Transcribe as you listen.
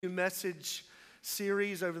Message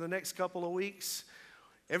series over the next couple of weeks.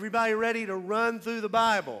 Everybody ready to run through the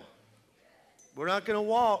Bible? We're not going to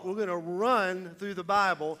walk, we're going to run through the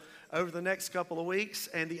Bible over the next couple of weeks.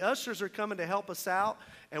 And the ushers are coming to help us out.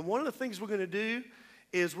 And one of the things we're going to do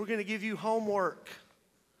is we're going to give you homework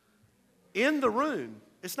in the room.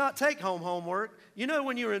 It's not take-home homework. You know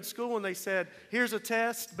when you were in school and they said, here's a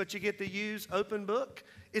test, but you get to use open book?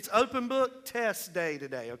 It's open book test day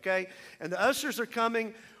today, okay? And the ushers are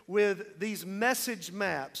coming with these message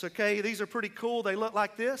maps, okay? These are pretty cool. They look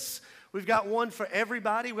like this. We've got one for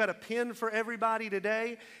everybody. We've got a pen for everybody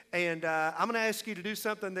today. And I'm going to ask you to do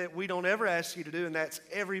something that we don't ever ask you to do, and that's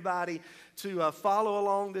everybody to follow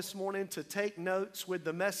along this morning, to take notes with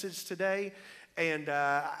the message today. And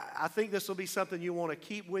I think this will be something you want to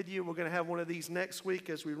keep with you. We're going to have one of these next week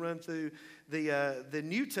as we run through the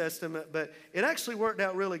New Testament. But it actually worked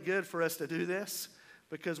out really good for us to do this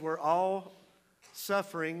because we're all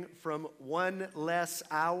suffering from one less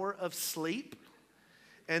hour of sleep.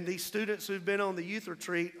 And these students who've been on the youth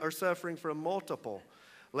retreat are suffering from multiple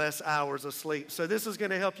less hours of sleep. So this is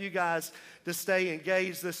going to help you guys to stay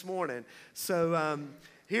engaged this morning. So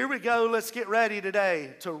here we go. Let's get ready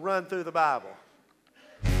today to run through the Bible.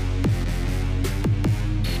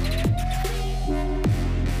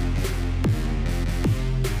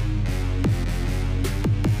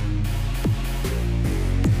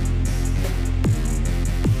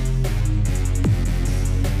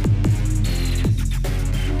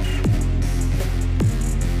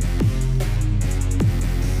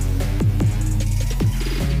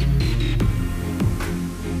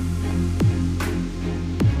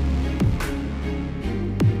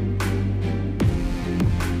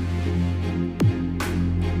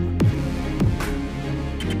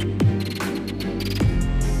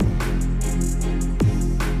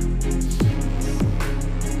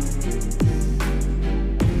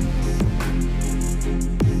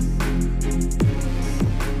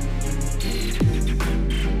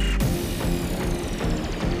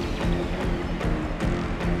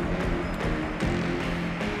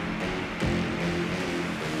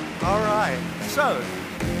 So,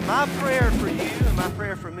 my prayer for you and my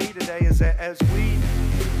prayer for me today is that as we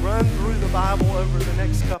run through the Bible over the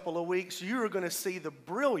next couple of weeks, you are going to see the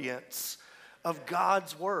brilliance of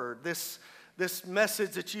God's Word. This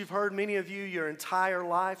message that you've heard, many of you, your entire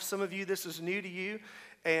life. Some of you, this is new to you.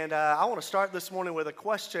 And I want to start this morning with a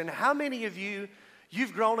question. How many of you,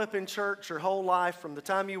 you've grown up in church your whole life? From the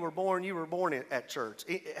time you were born at church?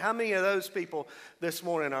 How many of those people this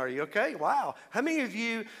morning are you? Okay, wow. How many of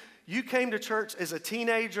you came to church as a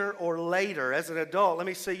teenager or later, as an adult? Let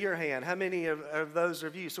me see your hand. How many of those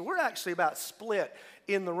of you? So we're actually about split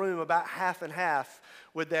in the room, about half and half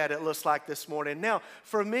with that, it looks like this morning. Now,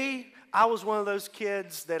 for me, I was one of those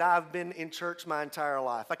kids that I've been in church my entire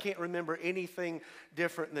life. I can't remember anything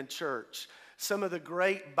different than church. Some of the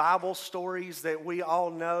great Bible stories that we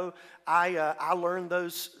all know, I learned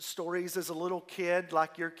those stories as a little kid,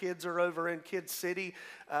 like your kids are over in Kid City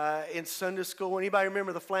in Sunday school. Anybody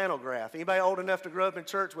remember the flannel graph? Anybody old enough to grow up in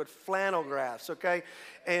church with flannel graphs, okay?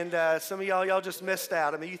 And some of y'all just missed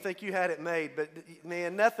out. I mean, you think you had it made, but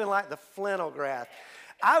man, nothing like the flannel graph.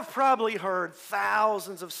 I've probably heard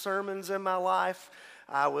thousands of sermons in my life.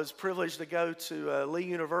 I was privileged to go to Lee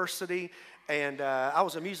University. And I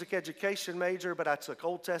was a music education major, but I took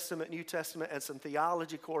Old Testament, New Testament, and some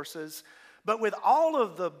theology courses. But with all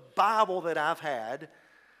of the Bible that I've had,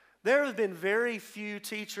 there have been very few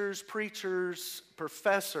teachers, preachers,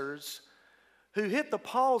 professors who hit the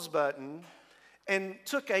pause button and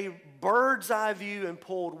took a bird's eye view and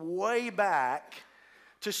pulled way back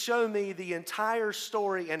to show me the entire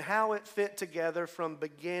story and how it fit together from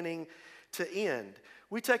beginning to end.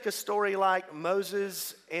 We take a story like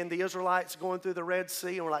Moses and the Israelites going through the Red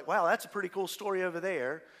Sea, and we're like, wow, that's a pretty cool story over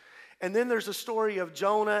there. And then there's a story of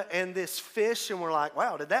Jonah and this fish, and we're like,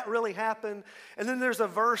 wow, did that really happen? And then there's a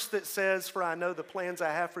verse that says, for I know the plans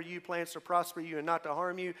I have for you, plans to prosper you and not to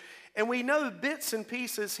harm you. And we know bits and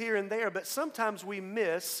pieces here and there, but sometimes we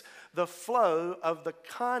miss the flow of the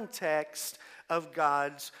context of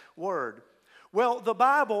God's Word. Well, the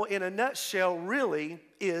Bible, in a nutshell, really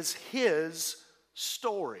is His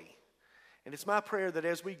story. And it's my prayer that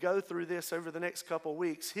as we go through this over the next couple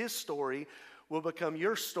weeks, His story will become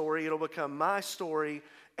your story, it'll become my story,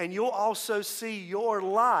 and you'll also see your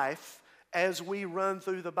life as we run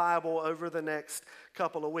through the Bible over the next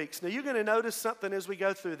couple of weeks. Now, you're going to notice something as we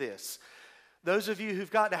go through this. Those of you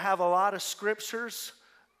who've got to have a lot of scriptures,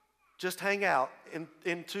 Just hang out.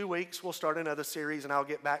 In 2 weeks, we'll start another series, and I'll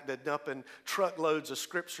get back to dumping truckloads of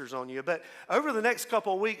scriptures on you. But over the next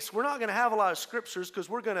couple of weeks, we're not going to have a lot of scriptures because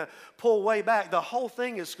we're going to pull way back. The whole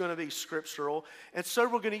thing is going to be scriptural. And so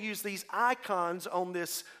we're going to use these icons on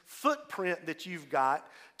this footprint that you've got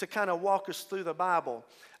to kind of walk us through the Bible.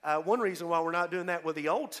 One reason why we're not doing that with the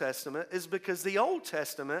Old Testament is because the Old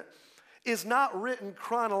Testament is not written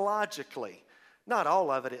chronologically. Not all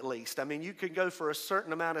of it, at least. I mean, you can go for a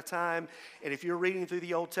certain amount of time, and if you're reading through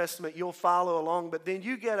the Old Testament, you'll follow along, but then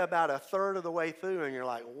you get about a third of the way through, and you're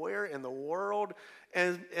like, where in the world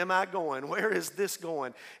am I going? Where is this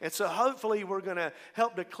going? And so hopefully we're going to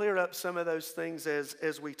help to clear up some of those things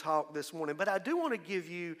as we talk this morning. But I do want to give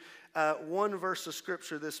you one verse of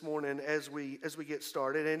Scripture this morning as we get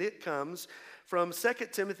started, and it comes from 2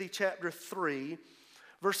 Timothy chapter 3,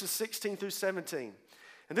 verses 16 through 17.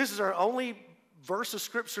 And this is our only verse of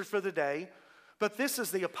Scripture for the day, but this is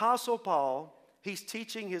the Apostle Paul. He's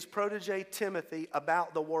teaching his protege Timothy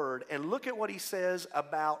about the Word, and look at what he says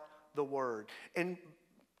about the Word. And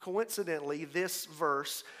coincidentally, this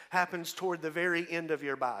verse happens toward the very end of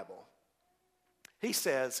your Bible. He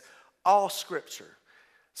says, all Scripture.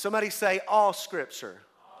 Somebody say, all Scripture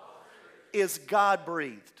is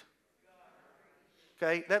God-breathed.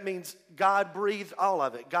 Okay, that means God breathed all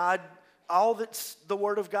of it. All that's the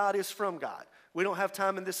Word of God is from God. We don't have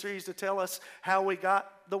time in this series to tell us how we got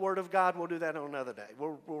the Word of God. We'll do that on another day.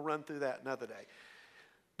 We'll run through that another day.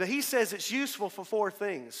 But he says it's useful for 4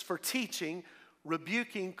 things: for teaching,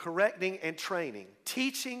 rebuking, correcting, and training.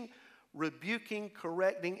 Teaching, rebuking,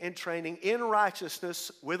 correcting, and training in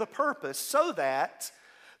righteousness with a purpose, so that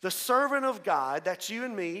the servant of God, that's you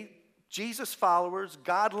and me, Jesus followers,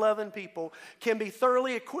 God-loving people, can be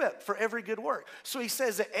thoroughly equipped for every good work. So he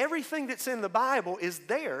says that everything that's in the Bible is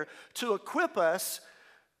there to equip us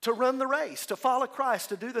to run the race, to follow Christ,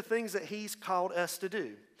 to do the things that he's called us to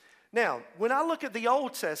do. Now, when I look at the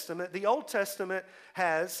Old Testament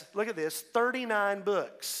has, look at this, 39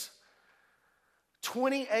 books,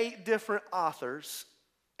 28 different authors,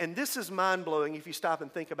 and this is mind-blowing if you stop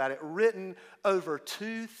and think about it, written over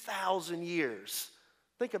 2,000 years.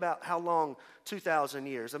 Think about how long 2,000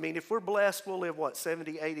 years. I mean, if we're blessed, we'll live,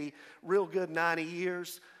 70, 80, real good 90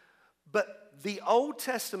 years. But the Old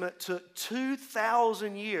Testament took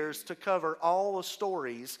 2,000 years to cover all the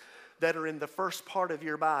stories that are in the first part of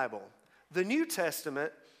your Bible. The New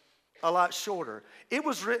Testament, a lot shorter. It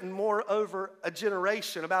was written more over a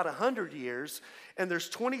generation, about 100 years, and there's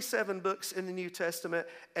 27 books in the New Testament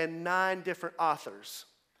and 9 different authors.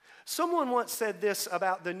 Someone once said this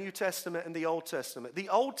about the New Testament and the Old Testament. The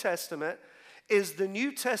Old Testament is the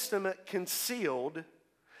New Testament concealed.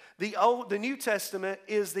 The New Testament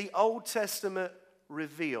is the Old Testament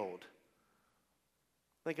revealed.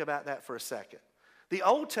 Think about that for a second. The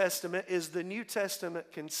Old Testament is the New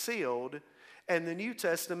Testament concealed, and the New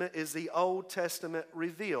Testament is the Old Testament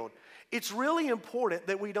revealed. It's really important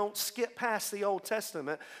that we don't skip past the Old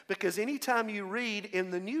Testament, because anytime you read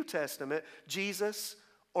in the New Testament, Jesus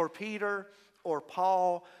or Peter or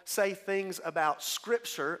Paul say things about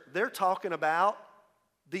Scripture, they're talking about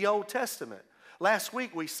the Old Testament. Last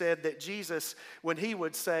week we said that Jesus, when he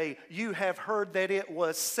would say, "You have heard that it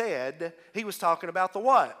was said," he was talking about the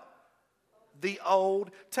what? The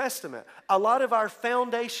Old Testament. A lot of our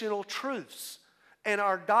foundational truths and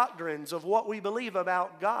our doctrines of what we believe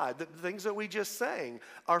about God, the things that we just sang,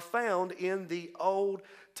 are found in the Old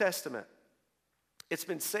Testament. It's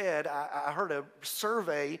been said, I heard a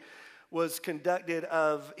survey was conducted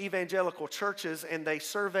of evangelical churches, and they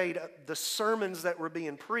surveyed the sermons that were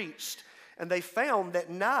being preached, and they found that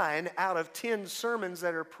 9 out of 10 sermons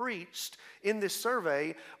that are preached in this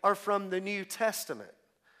survey are from the New Testament.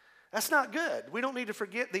 That's not good. We don't need to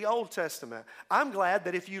forget the Old Testament. I'm glad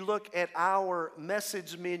that if you look at our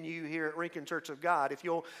message menu here at Rincon Church of God, if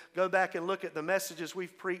you'll go back and look at the messages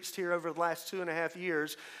we've preached here over the last 2.5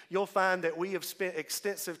 years, you'll find that we have spent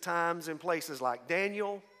extensive times in places like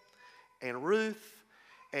Daniel and Ruth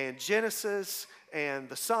and Genesis and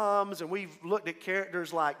the Psalms, and we've looked at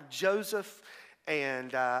characters like Joseph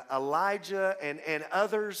and Elijah and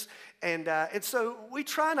others. And so we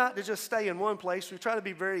try not to just stay in one place. We try to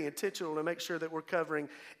be very intentional to make sure that we're covering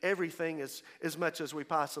everything as much as we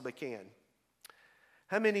possibly can.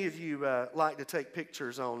 How many of you like to take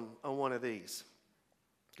pictures on one of these?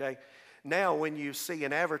 Okay. Now when you see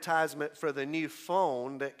an advertisement for the new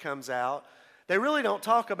phone that comes out, they really don't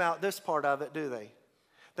talk about this part of it, do they?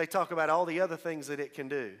 They talk about all the other things that it can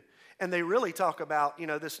do. And they really talk about,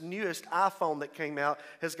 this newest iPhone that came out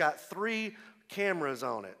has got 3 cameras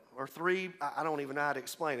on it. Or 3, I don't even know how to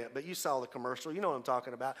explain it, but you saw the commercial. You know what I'm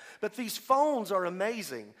talking about. But these phones are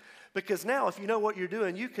amazing Because now if you know what you're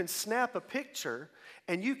doing, you can snap a picture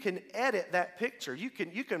and you can edit that picture. You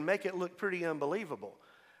can make it look pretty unbelievable.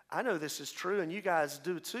 I know this is true, and you guys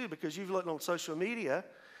do too, because you've looked on social media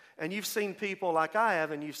and you've seen people like I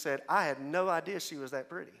have, and you've said, I had no idea she was that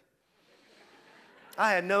pretty.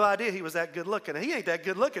 I had no idea he was that good looking. He ain't that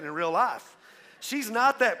good looking in real life. She's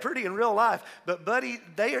not that pretty in real life. But buddy,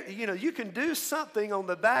 you can do something on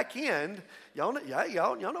the back end. Y'all know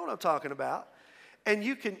what I'm talking about. And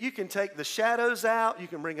you can take the shadows out. You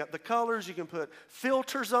can bring up the colors. You can put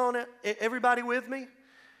filters on it. Everybody with me?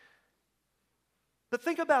 But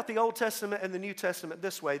think about the Old Testament and the New Testament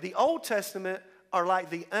this way. The Old Testament are like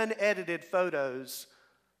the unedited photos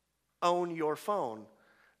on your phone.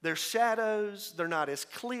 They're shadows. They're not as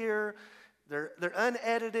clear. They're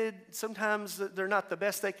unedited. Sometimes they're not the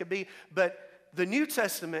best they could be. But the New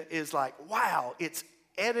Testament is like, wow, it's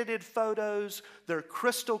edited photos. They're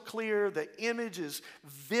crystal clear. The image is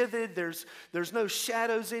vivid. There's no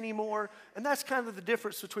shadows anymore. And that's kind of the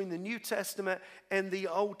difference between the New Testament and the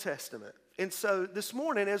Old Testament. And so this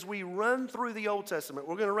morning, as we run through the Old Testament,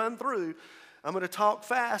 we're going to run through. I'm going to talk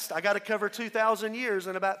fast. I got to cover 2,000 years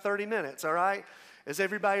in about 30 minutes, all right? Is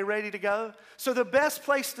everybody ready to go? So the best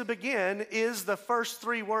place to begin is the first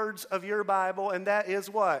 3 words of your Bible, and that is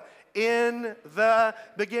what? In the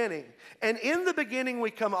beginning. And in the beginning,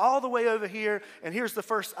 we come all the way over here, and here's the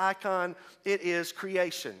first icon. It is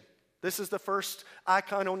creation. This is the first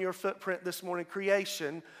icon on your footprint this morning,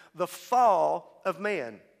 creation, the fall of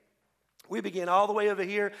man. We begin all the way over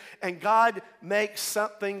here, and God makes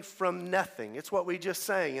something from nothing. It's what we just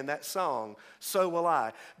sang in that song, So Will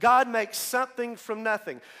I. God makes something from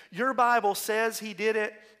nothing. Your Bible says he did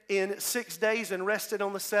it in 6 days and rested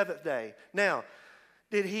on the 7th day. Now,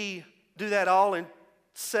 did he do that all in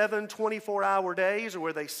 7 24-hour days, or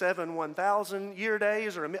were they 7 1,000-year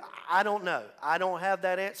days? I don't know. I don't have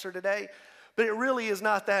that answer today, but it really is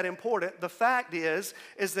not that important. The fact is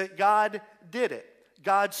that God did it.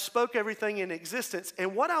 God spoke everything in existence.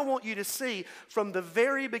 And what I want you to see from the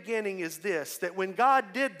very beginning is this, that when God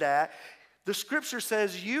did that, the scripture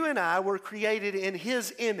says you and I were created in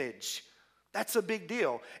his image. That's a big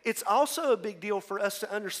deal. It's also a big deal for us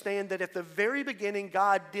to understand that at the very beginning,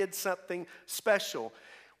 God did something special.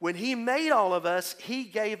 When he made all of us, he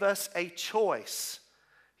gave us a choice.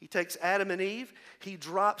 He takes Adam and Eve, he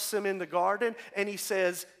drops them in the garden, and he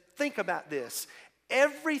says, think about this.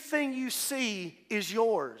 Everything you see is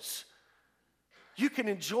yours. You can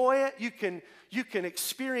enjoy it. You can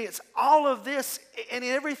experience all of this, and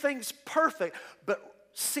everything's perfect. But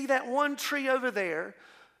see that one tree over there?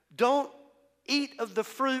 Don't eat of the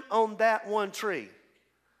fruit on that one tree.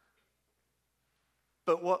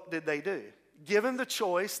 But what did they do? Given the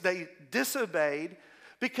choice, they disobeyed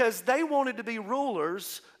because they wanted to be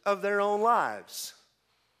rulers of their own lives.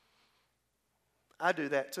 I do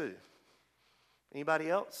that too. Anybody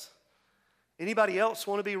else? Anybody else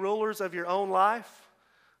want to be rulers of your own life?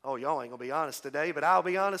 Oh, y'all ain't going to be honest today, but I'll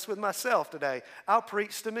be honest with myself today. I'll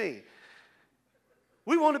preach to me.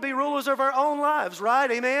 We want to be rulers of our own lives,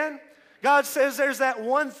 right? Amen? God says there's that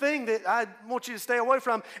one thing that I want you to stay away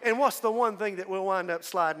from, and what's the one thing that we'll wind up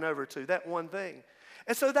sliding over to? That one thing.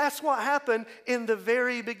 And so that's what happened in the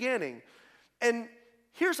very beginning. And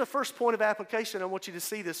here's the first point of application I want you to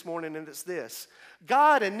see this morning, and it's this.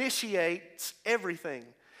 God initiates everything.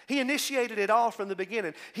 He initiated it all from the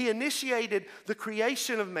beginning. He initiated the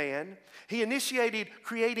creation of man. He initiated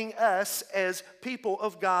creating us as people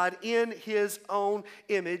of God in his own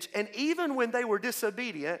image. And even when they were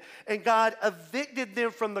disobedient and God evicted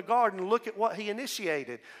them from the garden, look at what he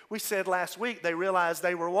initiated. We said last week they realized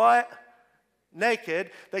they were what?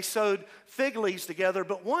 Naked. They sewed fig leaves together.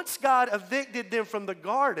 But once God evicted them from the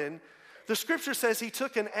garden, the scripture says he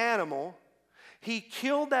took an animal, he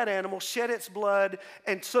killed that animal, shed its blood,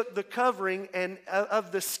 and took the covering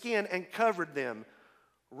of the skin and covered them.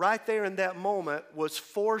 Right there in that moment was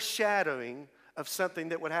foreshadowing of something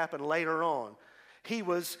that would happen later on. He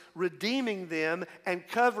was redeeming them and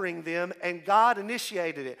covering them, and God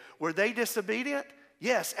initiated it. Were they disobedient?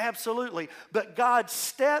 Yes, absolutely. But God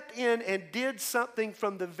stepped in and did something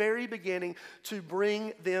from the very beginning to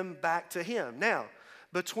bring them back to him. Now,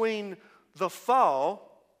 between the fall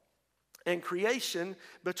and creation,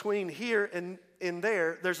 between here and in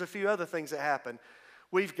there, there's a few other things that happen.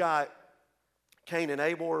 We've got Cain and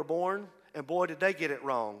Abel were born, and boy, did they get it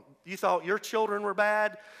wrong. You thought your children were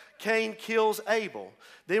bad? Cain kills Abel.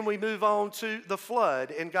 Then we move on to the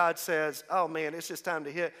flood, and God says, oh man, it's just time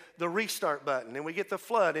to hit the restart button. And we get the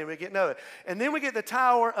flood, and we get Noah. And then we get the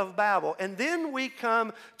Tower of Babel. And then we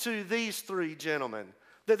come to these 3 gentlemen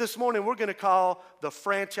that this morning we're going to call the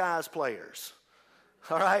franchise players.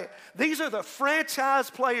 All right? These are the franchise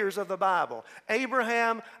players of the Bible.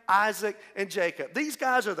 Abraham, Isaac, and Jacob. These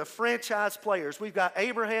guys are the franchise players. We've got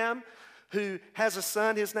Abraham, who has a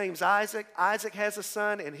son. His name's Isaac. Isaac has a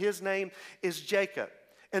son, and his name is Jacob.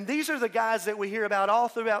 And these are the guys that we hear about all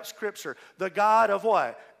throughout Scripture. The God of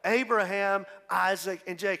what? Abraham, Isaac,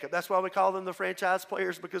 and Jacob. That's why we call them the franchise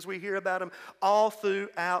players, because we hear about them all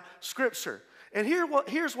throughout Scripture. And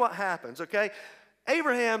here's what happens, okay?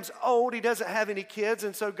 Abraham's old. He doesn't have any kids,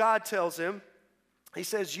 and so God tells him, he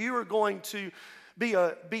says, you are going to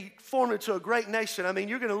be formed into a great nation. I mean,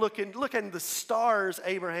 you're going to look at the stars,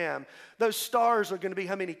 Abraham. Those stars are going to be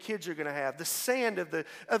how many kids you're going to have. The sand of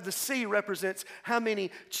the sea represents how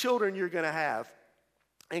many children you're going to have.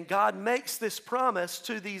 And God makes this promise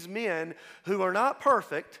to these men who are not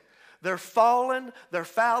perfect. They're fallen, they're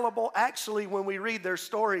fallible. Actually, when we read their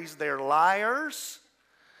stories, they're liars.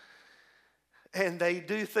 And they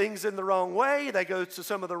do things in the wrong way. They go to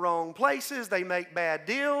some of the wrong places. They make bad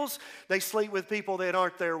deals. They sleep with people that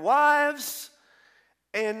aren't their wives.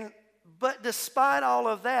 But despite all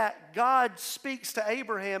of that, God speaks to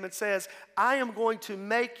Abraham and says, I am going to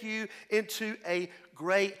make you into a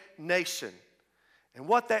great nation. And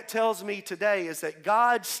what that tells me today is that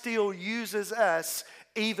God still uses us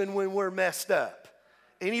even when we're messed up.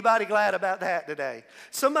 Anybody glad about that today?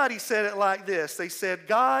 Somebody said it like this. They said,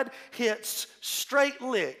 God hits straight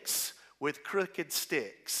licks with crooked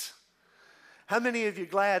sticks. How many of you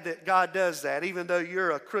glad that God does that, even though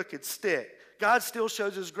you're a crooked stick? God still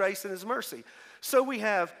shows His grace and His mercy. So we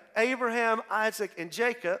have Abraham, Isaac, and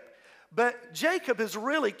Jacob. But Jacob is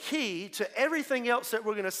really key to everything else that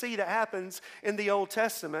we're going to see that happens in the Old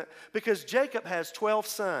Testament, because Jacob has 12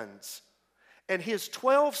 sons. And his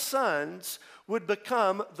 12 sons would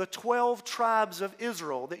become the 12 tribes of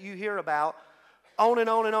Israel that you hear about on and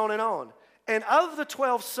on and on and on. And of the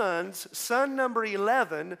 12 sons, son number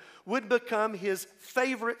 11 would become his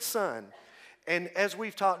favorite son. And as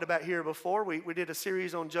we've talked about here before, we did a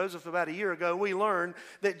series on Joseph about a year ago. We learned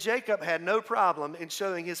that Jacob had no problem in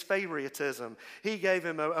showing his favoritism. He gave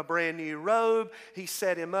him a brand new robe. He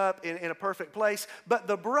set him up in a perfect place. But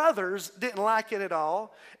the brothers didn't like it at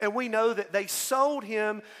all. And we know that they sold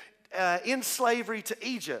him in slavery to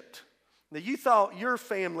Egypt. Now, you thought your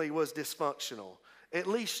family was dysfunctional. At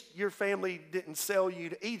least your family didn't sell you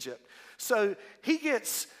to Egypt. So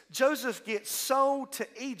Joseph gets sold to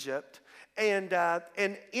Egypt. And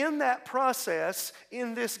in that process,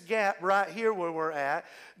 in this gap right here where we're at,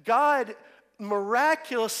 God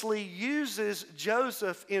miraculously uses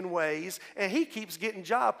Joseph in ways, and he keeps getting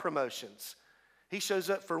job promotions. He shows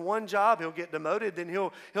up for one job, he'll get demoted, then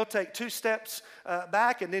he'll take 2 steps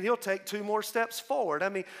back, and then he'll take 2 more steps forward. I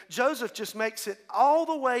mean, Joseph just makes it all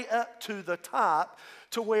the way up to the top,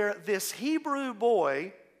 to where this Hebrew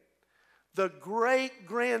boy, the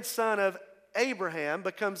great-grandson of Abraham,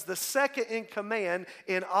 becomes the second in command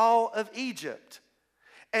in all of Egypt.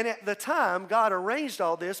 And at the time, God arranged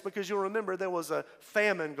all this because you'll remember there was a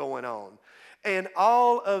famine going on. And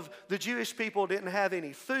all of the Jewish people didn't have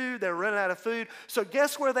any food. They were running out of food. So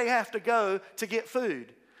guess where they have to go to get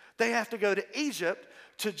food? They have to go to Egypt,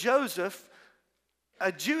 to Joseph,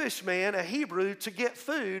 a Jewish man, a Hebrew, to get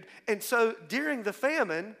food. And so during the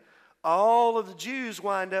famine, all of the Jews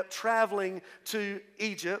wind up traveling to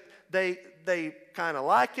Egypt. They kind of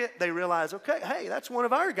like it. They realize, okay, hey, that's one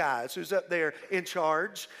of our guys who's up there in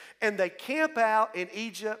charge. And they camp out in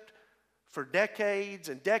Egypt for decades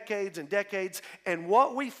and decades and decades. And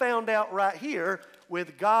what we found out right here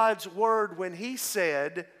with God's word when He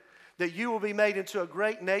said that you will be made into a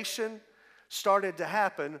great nation started to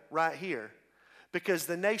happen right here. Because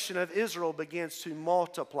the nation of Israel begins to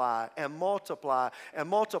multiply and multiply and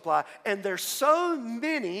multiply. And there's so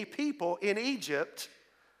many people in Egypt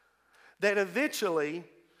that eventually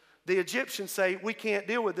the Egyptians say, we can't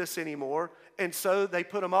deal with this anymore. And so they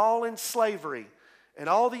put them all in slavery. And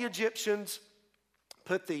all the Egyptians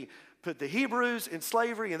put the Hebrews in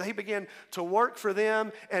slavery, and they began to work for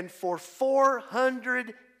them. And for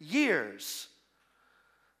 400 years,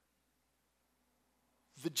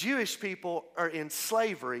 the Jewish people are in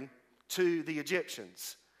slavery to the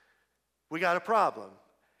Egyptians. We got a problem.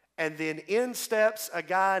 And then in steps a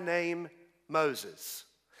guy named Moses.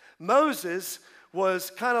 Moses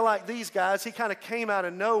was kind of like these guys. He kind of came out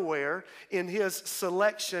of nowhere in his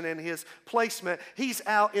selection and his placement. He's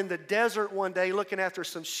out in the desert one day looking after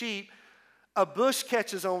some sheep. A bush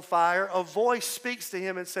catches on fire. A voice speaks to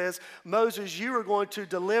him and says, Moses, you are going to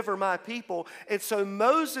deliver my people. And so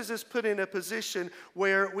Moses is put in a position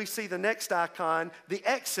where we see the next icon, the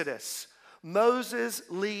Exodus. Moses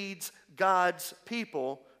leads God's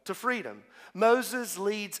people to freedom. Moses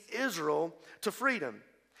leads Israel to freedom.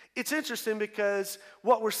 It's interesting because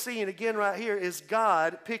what we're seeing again right here is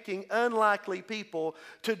God picking unlikely people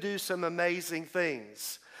to do some amazing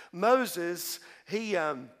things. Moses, he's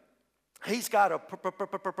got a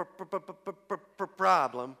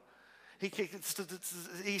problem.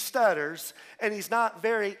 He stutters, and he's not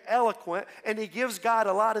very eloquent, and he gives God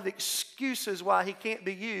a lot of excuses why he can't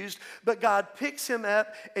be used, but God picks him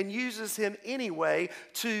up and uses him anyway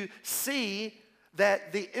to see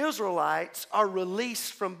that the Israelites are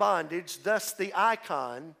released from bondage, thus the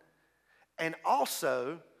icon, and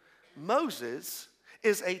also Moses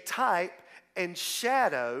is a type and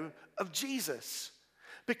shadow of Jesus,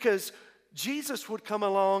 because Jesus would come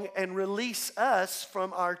along and release us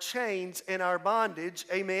from our chains and our bondage,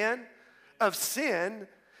 amen, of sin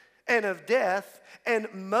and of death. And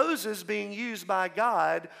Moses being used by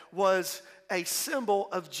God was a symbol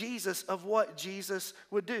of Jesus, of what Jesus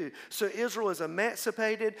would do. So Israel is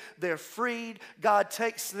emancipated, they're freed. God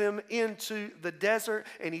takes them into the desert,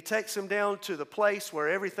 and he takes them down to the place where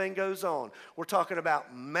everything goes on. We're talking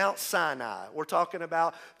about Mount Sinai. We're talking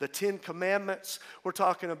about the 10 Commandments. We're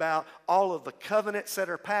talking about all of the covenants that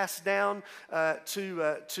are passed down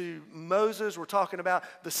to Moses. We're talking about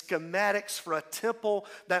the schematics for a temple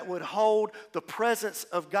that would hold the presence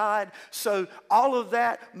of God. So all of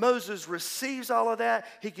that, Moses receives all of that.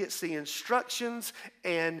 He gets the instructions,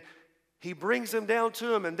 and he brings them down to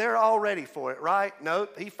them, and they're all ready for it, right?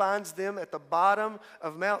 Nope. He finds them at the bottom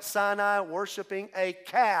of Mount Sinai worshiping a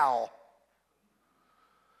cow.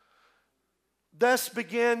 Thus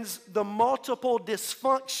begins the multiple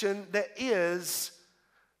dysfunction that is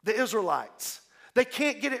the Israelites. They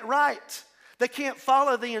can't get it right. They can't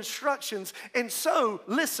follow the instructions. And so,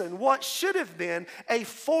 listen, what should have been a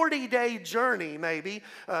 40-day journey, maybe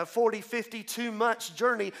 40, 52 months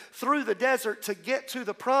journey through the desert to get to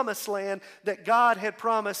the promised land that God had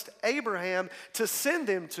promised Abraham to send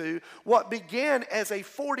them to, what began as a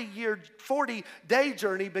 40-day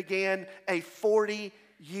journey began a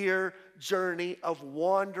 40-year journey of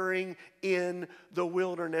wandering in the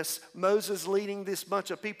wilderness. Moses leading this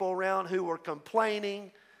bunch of people around who were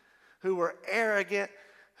complaining, who were arrogant,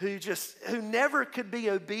 who never could be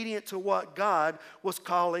obedient to what God was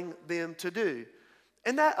calling them to do.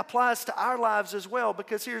 And that applies to our lives as well,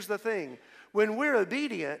 because here's the thing. When we're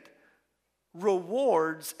obedient,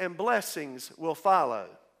 rewards and blessings will follow.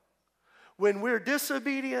 When we're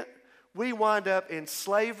disobedient, we wind up in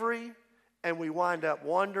slavery, and we wind up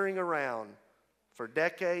wandering around for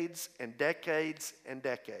decades and decades and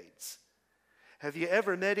decades. Have you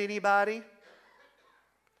ever met anybody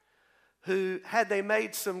who, had they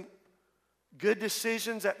made some good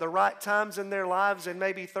decisions at the right times in their lives, in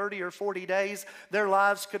maybe 30 or 40 days, their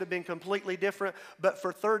lives could have been completely different, but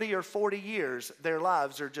for 30 or 40 years, their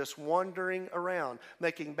lives are just wandering around,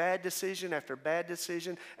 making bad decision after bad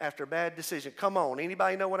decision after bad decision. Come on,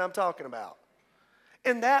 anybody know what I'm talking about?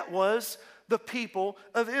 And that was the people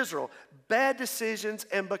of Israel. Bad decisions,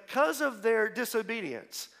 and because of their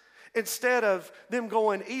disobedience, instead of them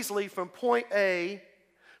going easily from point A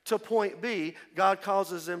to point B, God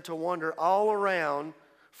causes them to wander all around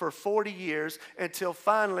for 40 years until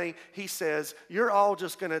finally he says, you're all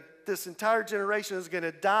just going to, this entire generation is going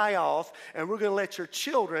to die off, and we're going to let your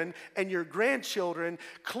children and your grandchildren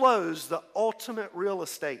close the ultimate real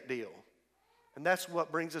estate deal. And that's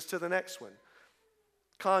what brings us to the next one.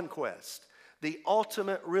 Conquest. The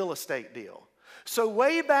ultimate real estate deal. So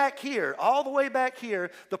way back here, all the way back here,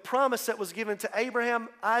 the promise that was given to Abraham,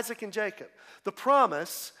 Isaac, and Jacob, the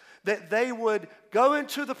promise that they would go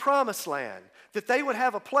into the promised land, that they would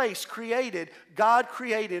have a place created, God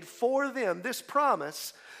created for them. This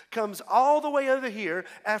promise comes all the way over here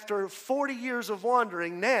after 40 years of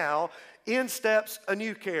wandering. Now, in steps a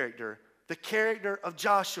new character, the character of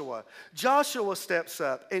Joshua. Joshua steps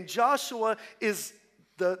up, and Joshua is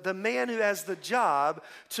the man who has the job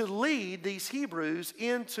to lead these Hebrews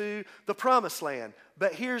into the promised land.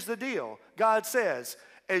 But here's the deal. God says,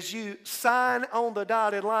 as you sign on the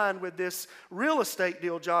dotted line with this real estate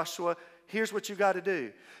deal, Joshua, here's what you got to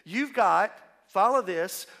do. You've got, follow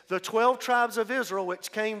this, the 12 tribes of Israel,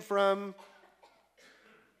 which came from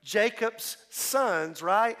Jacob's sons,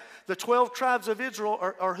 right? The 12 tribes of Israel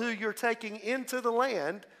are who you're taking into the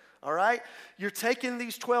land. All right? You're taking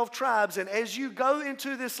these 12 tribes, and as you go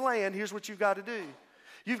into this land, here's what you've got to do.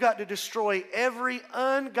 You've got to destroy every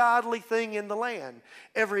ungodly thing in the land,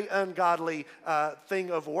 every ungodly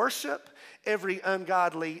thing of worship, every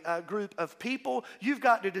ungodly group of people. You've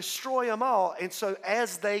got to destroy them all. And so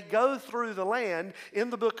as they go through the land in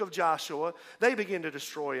the book of Joshua, they begin to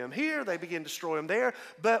destroy them here, they begin to destroy them there.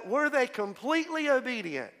 But were they completely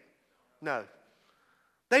obedient? No.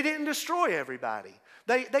 They didn't destroy everybody.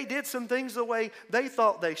 They did some things the way they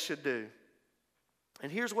thought they should do.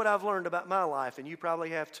 And here's what I've learned about my life, and you probably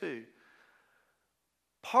have too.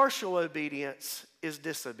 Partial obedience is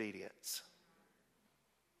disobedience.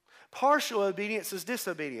 Partial obedience is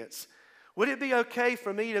disobedience. Would it be okay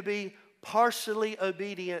for me to be partially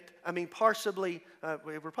obedient? It probably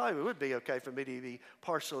would be okay for me to be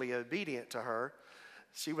partially obedient to her.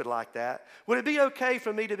 She would like that. Would it be okay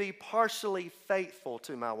for me to be partially faithful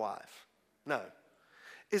to my wife? No.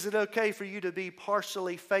 Is it okay for you to be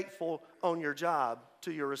partially faithful on your job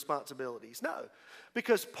to your responsibilities? No.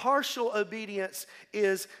 Because partial obedience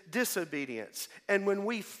is disobedience. And when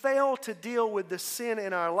we fail to deal with the sin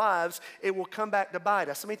in our lives, it will come back to bite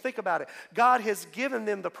us. Think about it. God has given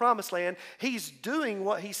them the promised land. He's doing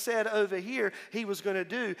what he said over here he was going to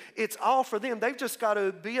do. It's all for them. They've just got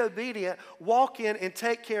to be obedient, walk in and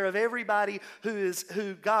take care of everybody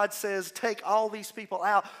who God says take all these people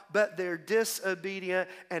out, but they're disobedient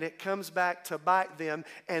and it comes back to bite them,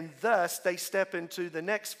 and thus they step into the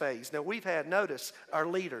next phase. Now we've had, notice, our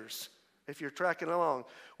leaders, if you're tracking along,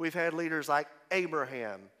 we've had leaders like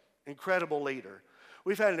Abraham, incredible leader.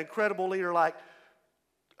 We've had an incredible leader like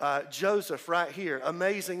Joseph right here,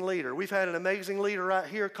 amazing leader. We've had an amazing leader right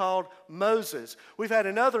here called Moses. We've had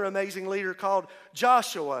another amazing leader called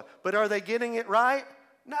Joshua. But are they getting it right?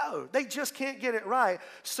 No, they just can't get it right.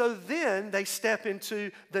 So then they step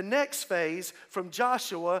into the next phase from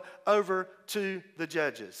Joshua over to the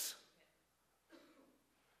judges.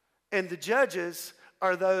 And the judges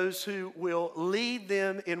are those who will lead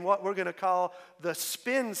them in what we're going to call the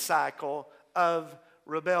spin cycle of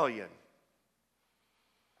rebellion.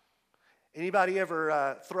 Anybody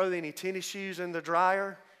ever throw any tennis shoes in the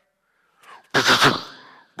dryer?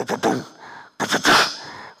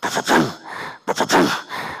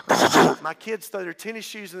 My kids throw their tennis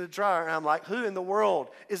shoes in the dryer, and I'm like, who in the world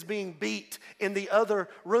is being beat in the other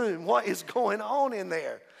room? What is going on in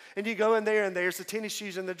there? And you go in there, and there's the tennis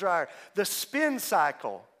shoes in the dryer. The spin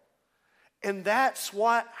cycle. And that's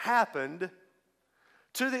what happened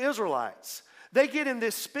to the Israelites. They get in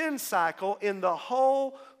this spin cycle in the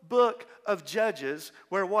whole book of Judges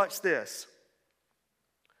where, watch this,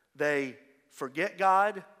 they forget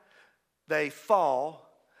God, they fall,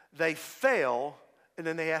 they fail, and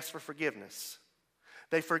then they ask for forgiveness.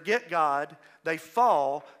 They forget God, they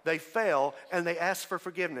fall, they fail, and they ask for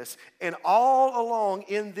forgiveness. And all along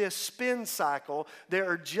in this spin cycle, there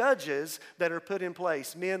are judges that are put in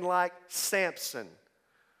place. Men like Samson,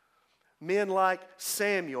 men like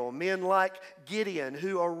Samuel, men like Gideon,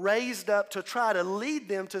 who are raised up to try to lead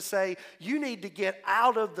them to say, you need to get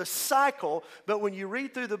out of the cycle. But when you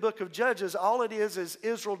read through the book of Judges, all it is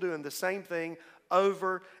Israel doing the same thing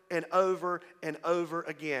over and over and over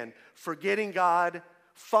again. Forgetting God,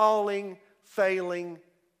 falling, failing,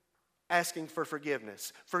 asking for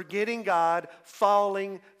forgiveness. Forgetting God,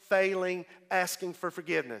 falling, failing, asking for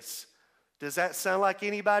forgiveness. Does that sound like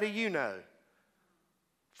anybody you know?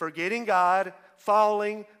 Forgetting God,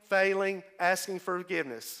 falling, failing, asking for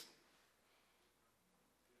forgiveness.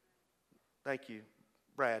 Thank you,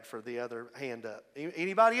 Brad, for the other hand up.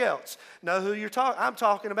 Anybody else know who you're talking? I'm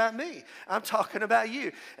talking about me. I'm talking about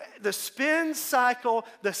you. The spin cycle,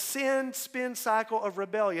 the sin spin cycle of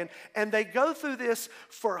rebellion, and they go through this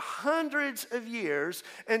for hundreds of years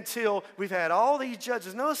until we've had all these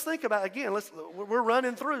judges. Now let's think about it again. We're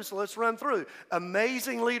running through, so let's run through.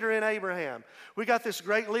 Amazing leader in Abraham. We got this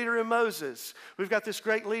great leader in Moses. We've got this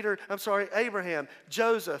great leader, Abraham,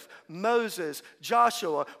 Joseph, Moses,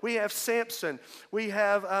 Joshua. We have Samson. We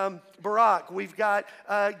have Barak. We've got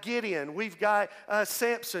Gideon. We've got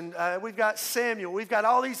Samson. We've got Samuel. We've got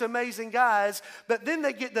all these amazing guys. But then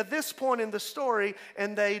they get to this point in the story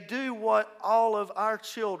and they do what all of our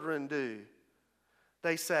children do.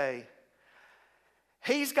 They say,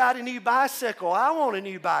 he's got a new bicycle. I want a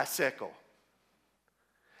new bicycle.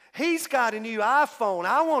 He's got a new iPhone.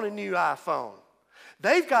 I want a new iPhone.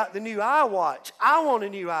 They've got the new iWatch. I want a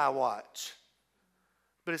new iWatch.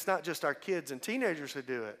 But it's not just our kids and teenagers who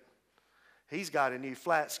do it. He's got a new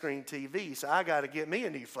flat screen TV, so I got to get me a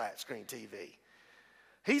new flat screen TV.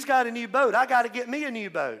 He's got a new boat. I got to get me a new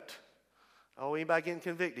boat. Oh, anybody getting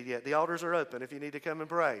convicted yet? The altars are open if you need to come and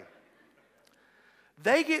pray.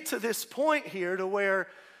 They get to this point here to where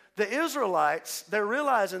the Israelites, they're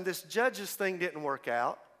realizing this judges thing didn't work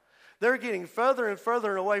out. They're getting further and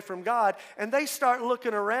further away from God, and they start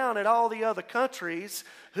looking around at all the other countries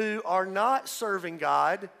who are not serving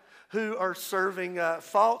God, who are serving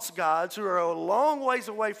false gods, who are a long ways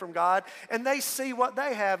away from God, and they see what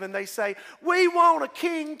they have, and they say, we want a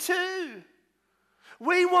king too.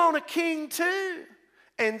 We want a king too.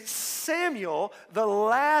 And Samuel, the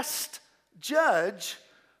last judge,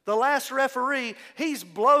 the last referee, he's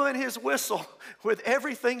blowing his whistle with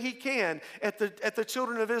everything he can at the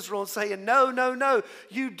children of Israel and saying, no, no, no,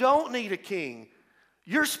 you don't need a king.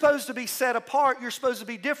 You're supposed to be set apart. You're supposed to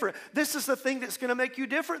be different. This is the thing that's going to make you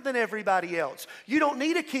different than everybody else. You don't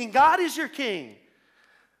need a king. God is your king.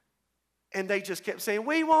 And they just kept saying,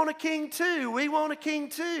 we want a king too. We want a king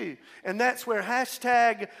too. And that's where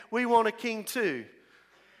hashtag we want a king too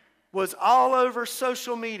was all over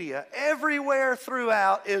social media, everywhere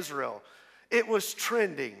throughout Israel. It was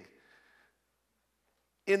trending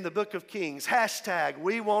in the book of Kings. Hashtag,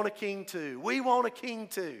 we want a king too. We want a king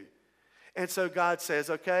too. And so God says,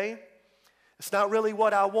 okay, it's not really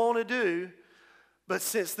what I want to do, but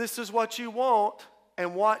since this is what you want,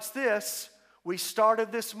 and watch this, we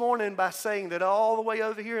started this morning by saying that all the way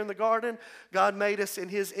over here in the garden, God made us in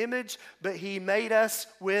His image, but He made us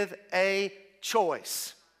with a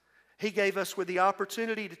choice. He gave us with the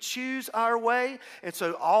opportunity to choose our way. And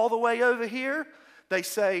so all the way over here, they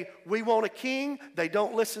say, we want a king. They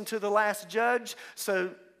don't listen to the last judge. So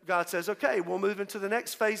God says, okay, we'll move into the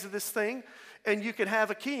next phase of this thing, and you can have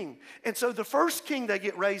a king. And so the first king they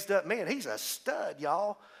get raised up, man, he's a stud,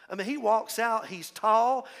 y'all. I mean, he walks out, he's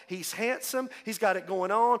tall, he's handsome, he's got it going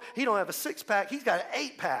on. He don't have a six-pack, he's got an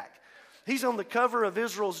eight-pack. He's on the cover of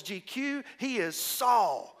Israel's GQ. He is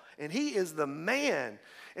Saul, and he is the man.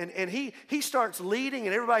 And he starts leading,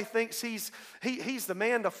 and everybody thinks he's the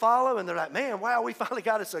man to follow. And they're like, man, wow, we finally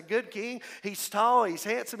got us a good king. He's tall, he's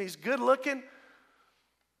handsome, he's good looking.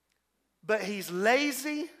 But he's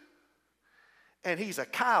lazy, and he's a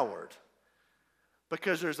coward.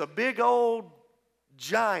 Because there's a big old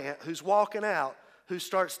giant who's walking out who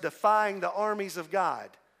starts defying the armies of God.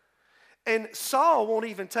 And Saul won't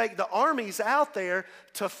even take the armies out there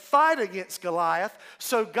to fight against Goliath.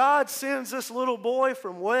 So God sends this little boy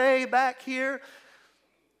from way back here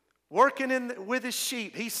working with his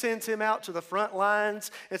sheep. He sends him out to the front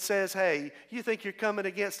lines and says, hey, you think you're coming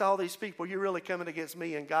against all these people? You're really coming against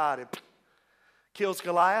me and God. And kills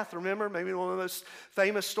Goliath, remember? Maybe one of the most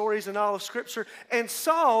famous stories in all of Scripture. And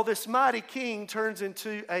Saul, this mighty king, turns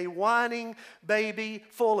into a whining baby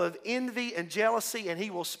full of envy and jealousy, and he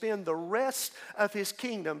will spend the rest of his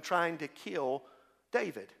kingdom trying to kill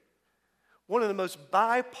David. One of the most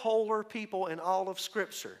bipolar people in all of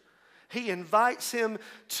Scripture. He invites him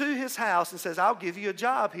to his house and says, I'll give you a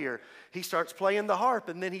job here. He starts playing the harp,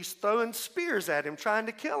 and then he's throwing spears at him, trying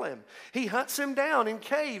to kill him. He hunts him down in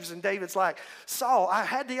caves, and David's like, Saul, I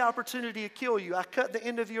had the opportunity to kill you. I cut the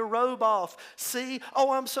end of your robe off. See?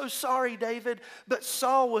 Oh, I'm so sorry, David. But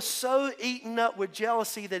Saul was so eaten up with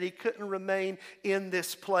jealousy that he couldn't remain in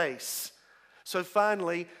this place. So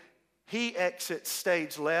finally, he exits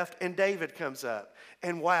stage left, and David comes up.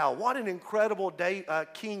 And wow, what an incredible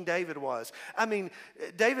King David was. I mean,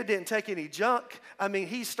 David didn't take any junk. I mean,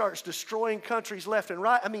 he starts destroying countries left and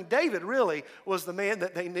right. I mean, David really was the man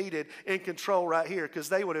that they needed in control right here, because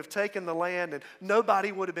they would have taken the land and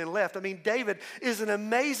nobody would have been left. I mean, David is an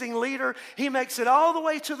amazing leader. He makes it all the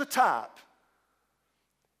way to the top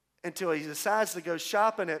until he decides to go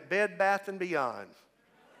shopping at Bed Bath & Beyond.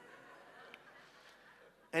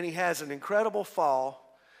 And he has an incredible fall.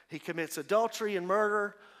 He commits adultery and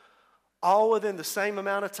murder all within the same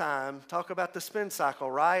amount of time. Talk about the spin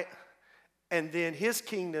cycle, right? And then his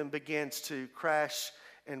kingdom begins to crash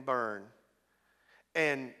and burn.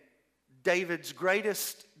 And David's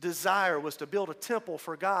greatest desire was to build a temple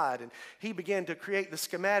for God. And he began to create the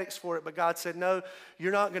schematics for it. But God said, no,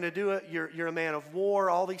 you're not going to do it. You're a man of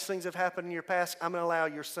war. All these things have happened in your past. I'm going to allow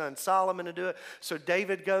your son Solomon to do it. So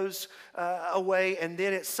David goes away, and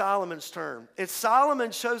then it's Solomon's turn. And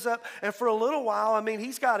Solomon shows up, and for a little while, I mean,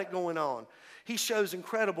 he's got it going on. He shows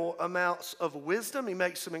incredible amounts of wisdom. He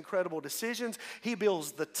makes some incredible decisions. He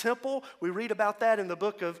builds the temple. We read about that in the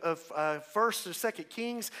book of 1st or 2nd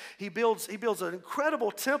Kings. He builds an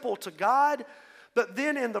incredible temple to God. But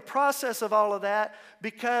then in the process of all of that,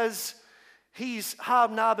 because he's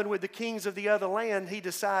hobnobbing with the kings of the other land, he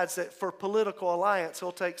decides that for political alliance,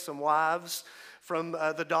 he'll take some wives from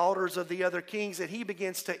the daughters of the other kings, and he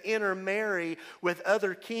begins to intermarry with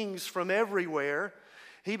other kings from everywhere.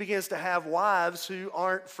 He begins to have wives who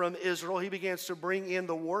aren't from Israel. He begins to bring in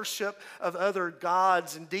the worship of other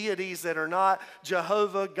gods and deities that are not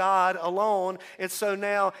Jehovah God alone. And so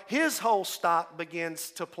now his whole stock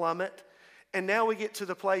begins to plummet. And now we get to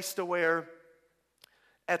the place to where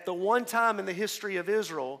at the one time in the history of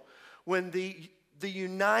Israel when the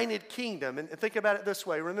United Kingdom, and think about it this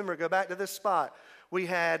way. Remember, go back to this spot. We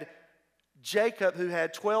had Jacob who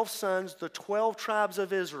had 12 sons, the 12 tribes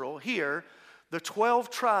of Israel here. The 12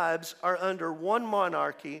 tribes are under one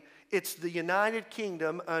monarchy. It's the United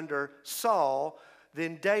Kingdom under Saul,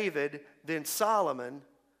 then David, then Solomon.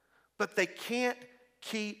 But they can't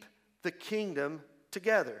keep the kingdom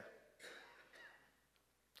together.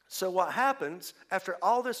 So what happens after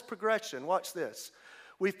all this progression, watch this.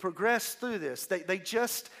 We've progressed through this. They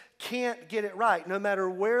just can't get it right. No matter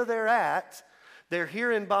where they're at, they're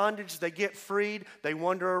here in bondage, they get freed, they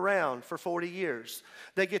wander around for 40 years.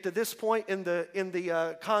 They get to this point in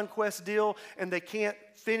the conquest deal, and they can't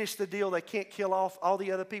finish the deal, they can't kill off all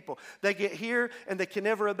the other people. They get here, and they can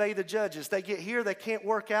never obey the judges. They get here, they can't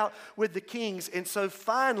work out with the kings. And so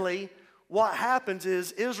finally, what happens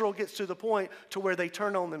is Israel gets to the point to where they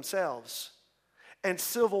turn on themselves. And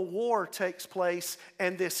civil war takes place,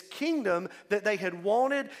 and this kingdom that they had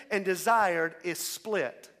wanted and desired is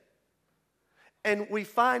split. And we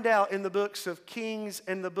find out in the books of Kings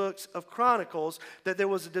and the books of Chronicles that there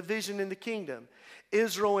was a division in the kingdom.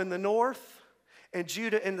 Israel in the north and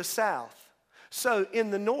Judah in the south. So in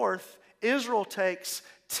the north, Israel takes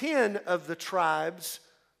 10 of the tribes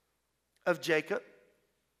of Jacob.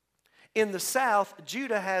 In the south,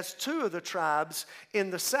 Judah has 2 of the tribes in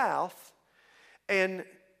the south. And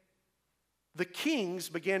the kings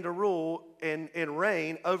began to rule and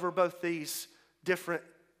reign over both these different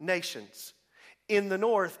nations. In the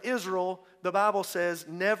north, Israel, the Bible says,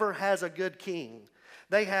 never has a good king.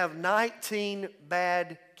 They have 19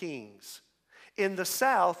 bad kings. In the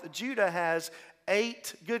south, Judah has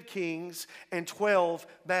 8 good kings and 12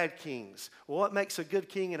 bad kings. Well, what makes a good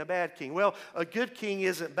king and a bad king? Well, a good king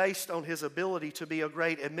isn't based on his ability to be a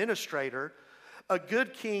great administrator. A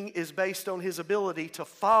good king is based on his ability to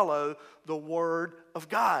follow the word of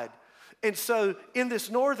God. And so in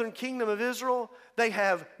this northern kingdom of Israel, they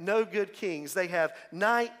have no good kings. They have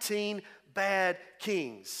 19 bad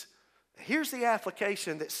kings. Here's the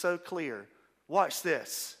application that's so clear. Watch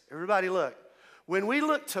this. Everybody look. When we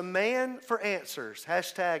look to man for answers,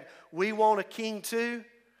 hashtag we want a king too,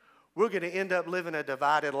 we're going to end up living a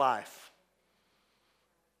divided life.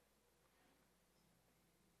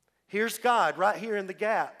 Here's God right here in the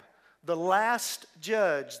gap. The last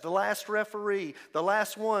judge, the last referee, the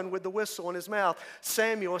last one with the whistle in his mouth,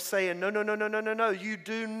 Samuel is saying, no, you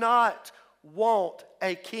do not want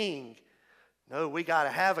a king. No, we got to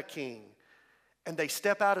have a king. And they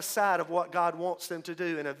step out of sight of what God wants them to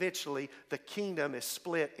do, and eventually the kingdom is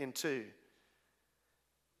split in two.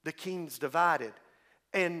 The king's divided.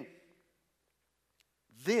 And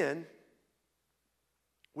then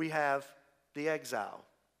we have the exile.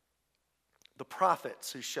 The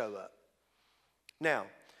prophets who show up. Now,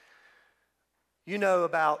 you know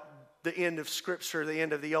about the end of Scripture, the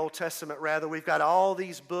end of the Old Testament rather. We've got all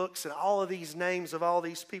these books and all of these names of all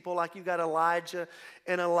these people. Like you've got Elijah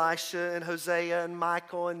and Elisha and Hosea and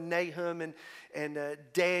Michael and Nahum and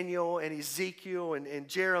Daniel and Ezekiel and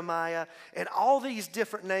Jeremiah. And all these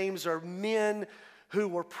different names are men who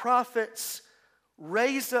were prophets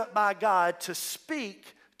raised up by God to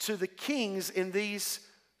speak to the kings in these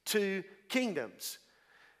two kingdoms.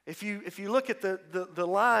 If you look at the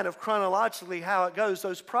line of chronologically how it goes,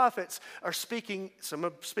 those prophets are speaking, some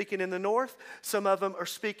are speaking in the north, some of them are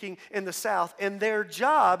speaking in the south, and their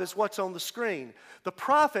job is what's on the screen. The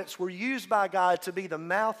prophets were used by God to be the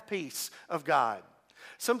mouthpiece of God.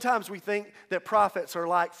 Sometimes we think that prophets are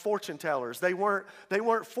like fortune tellers. They weren't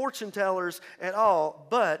fortune tellers at all,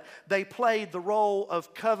 but they played the role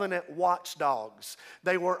of covenant watchdogs.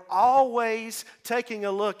 They were always taking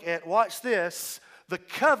a look at, watch this, the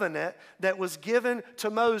covenant that was given to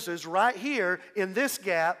Moses right here in this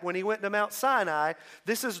gap when he went to Mount Sinai.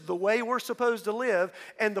 This is the way we're supposed to live.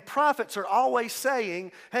 And the prophets are always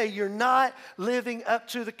saying, hey, you're not living up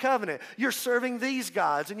to the covenant. You're serving these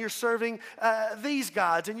gods and you're serving these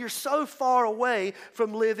gods. And you're so far away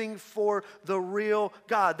from living for the real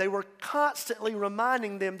God. They were constantly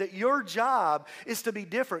reminding them that your job is to be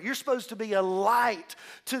different. You're supposed to be a light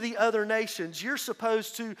to the other nations. You're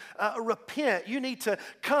supposed to repent. You need to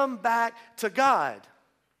come back to God.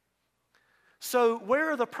 So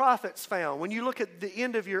where are the prophets found? When you look at the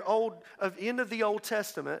end of the Old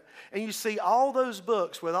Testament and you see all those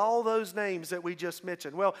books with all those names that we just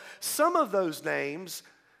mentioned. Well, some of those names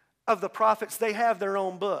of the prophets, they have their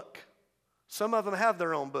own book. Some of them have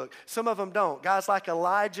their own book. Some of them don't. Guys like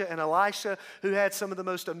Elijah and Elisha, who had some of the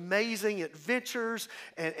most amazing adventures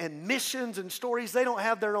and missions and stories, they don't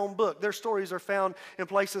have their own book. Their stories are found in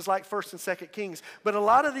places like 1st and 2nd Kings. But a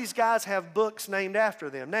lot of these guys have books named after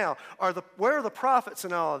them. Now, where are the prophets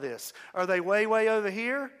in all of this? Are they way, way over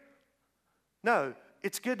here? No.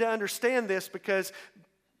 It's good to understand this because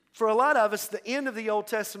for a lot of us, the end of the Old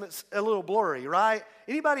Testament's a little blurry, right?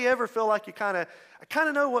 Anybody ever feel like I kind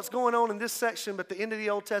of know what's going on in this section, but the end of the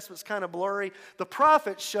Old Testament's kind of blurry? The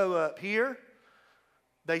prophets show up here.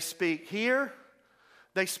 They speak here.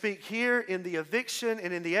 They speak here in the eviction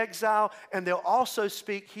and in the exile, and they'll also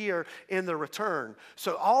speak here in the return.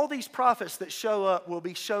 So all these prophets that show up will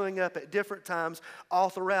be showing up at different times all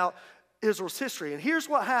throughout Israel's history. And here's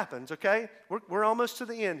what happens, okay? We're almost to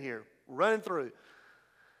the end here. We're running through.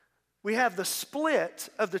 We have the split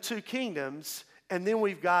of the two kingdoms, and then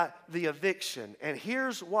we've got the eviction. And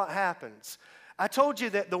here's what happens. I told you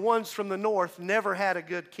that the ones from the north never had a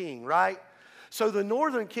good king, right? So the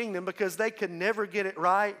northern kingdom, because they could never get it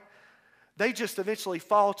right, they just eventually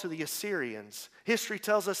fall to the Assyrians. History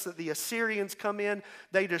tells us that the Assyrians come in,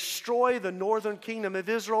 they destroy the northern kingdom of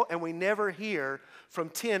Israel, and we never hear from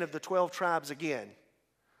 10 of the 12 tribes again.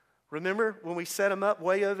 Remember when we set them up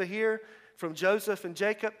way over here? From Joseph and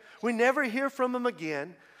Jacob, we never hear from them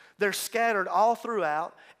again. They're scattered all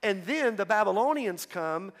throughout. And then the Babylonians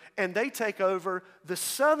come and they take over the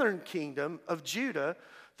southern kingdom of Judah,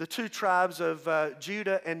 the two tribes of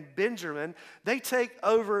Judah and Benjamin. They take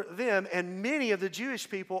over them, and many of the Jewish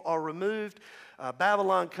people are removed.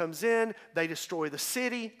 Babylon comes in, they destroy the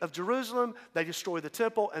city of Jerusalem, they destroy the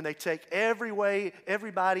temple, and they take everybody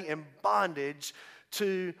in bondage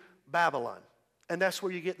to Babylon. And that's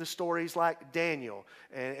where you get the stories like Daniel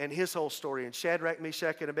and his whole story, and Shadrach,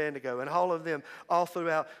 Meshach, and Abednego, and all of them all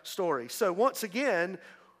throughout stories. So once again,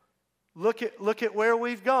 look at where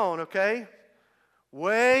we've gone, okay?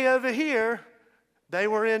 Way over here, they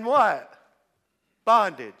were in what?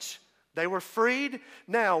 Bondage. They were freed.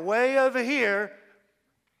 Now, way over here,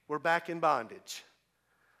 we're back in bondage.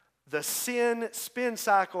 The spin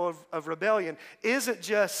cycle of rebellion isn't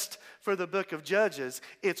just for the book of Judges.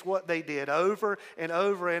 It's what they did over and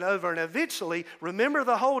over and over. And eventually, remember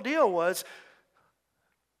the whole deal was,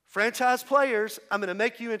 franchise players, I'm going to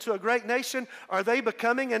make you into a great nation. Are they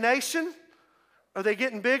becoming a nation? Are they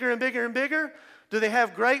getting bigger and bigger and bigger? Do they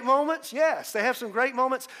have great moments? Yes, they have some great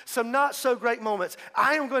moments, some not so great moments.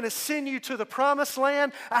 I am going to send you to the promised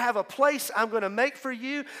land. I have a place I'm going to make for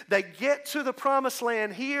you. They get to the promised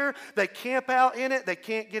land here. They camp out in it. They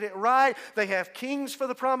can't get it right. They have kings for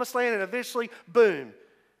the promised land, and eventually, boom.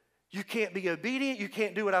 You can't be obedient. You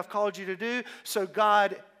can't do what I've called you to do. So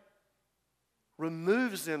God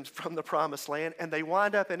removes them from the promised land, and they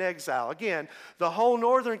wind up in exile. Again, the whole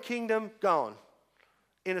northern kingdom gone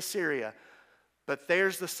in Assyria. But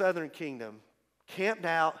there's the southern kingdom, camped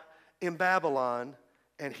out in Babylon,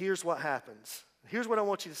 and here's what happens. Here's what I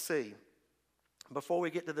want you to see before we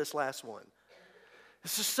get to this last one.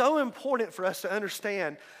 This is so important for us to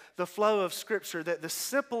understand the flow of Scripture, that the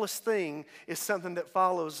simplest thing is something that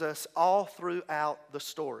follows us all throughout the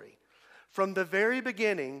story. From the very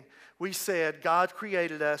beginning, we said God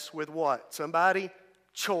created us with what? Somebody?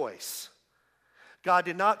 Choice. God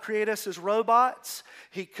did not create us as robots.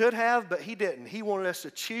 He could have, but He didn't. He wanted us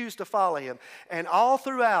to choose to follow Him. And all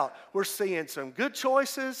throughout, we're seeing some good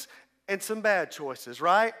choices and some bad choices,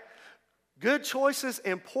 right? Good choices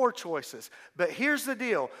and poor choices. But here's the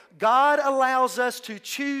deal. God allows us to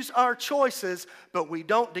choose our choices, but we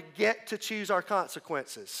don't get to choose our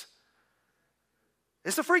consequences.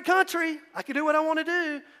 It's a free country. I can do what I want to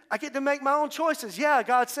do. I get to make my own choices. Yeah,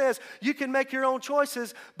 God says you can make your own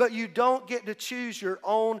choices, but you don't get to choose your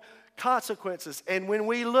own consequences. And when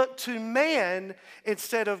we look to man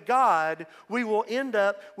instead of God, we will end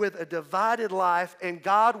up with a divided life, and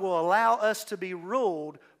God will allow us to be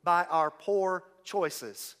ruled by our poor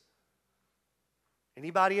choices.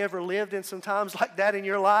 Anybody ever lived in some times like that in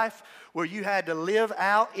your life where you had to live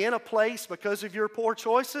out in a place because of your poor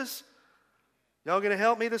choices? Y'all gonna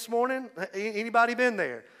help me this morning? Anybody been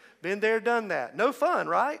there? Been there, done that. No fun,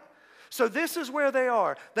 right? So this is where they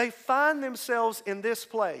are. They find themselves in this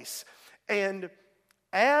place. And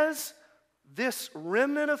as this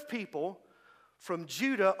remnant of people from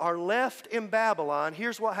Judah are left in Babylon,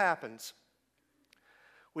 here's what happens.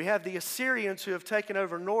 We have the Assyrians who have taken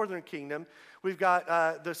over northern kingdom. We've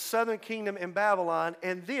got the southern kingdom in Babylon.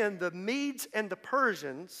 And then the Medes and the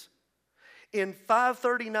Persians in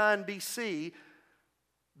 539 BC,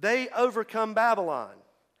 they overcome Babylon.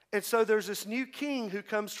 And so there's this new king who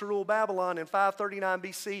comes to rule Babylon in 539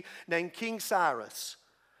 BC named King Cyrus.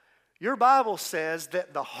 Your Bible says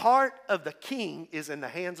that the heart of the king is in the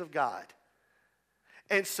hands of God.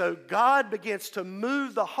 And so God begins to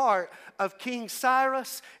move the heart of King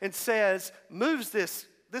Cyrus and moves this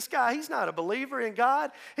guy. He's not a believer in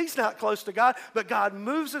God. He's not close to God. But God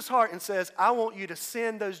moves his heart and says, I want you to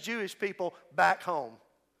send those Jewish people back home.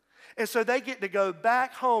 And so they get to go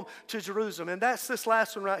back home to Jerusalem. And that's this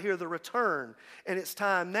last one right here, the return. And it's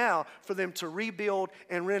time now for them to rebuild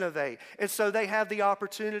and renovate. And so they have the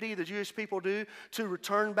opportunity, the Jewish people do, to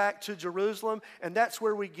return back to Jerusalem. And that's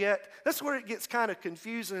where it gets kind of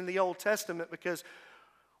confusing in the Old Testament, because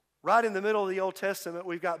right in the middle of the Old Testament,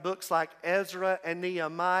 we've got books like Ezra and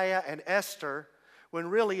Nehemiah and Esther, when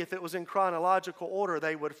really, if it was in chronological order,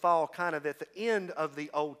 they would fall kind of at the end of the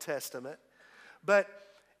Old Testament. But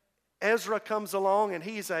Ezra comes along, and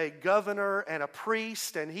he's a governor and a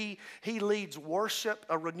priest, and he leads worship,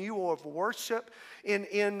 a renewal of worship in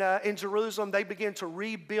Jerusalem. They begin to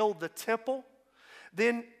rebuild the temple.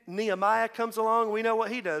 Then Nehemiah comes along. We know what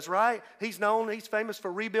he does, right? He's famous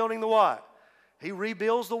for rebuilding the what? He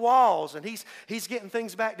rebuilds the walls, and he's getting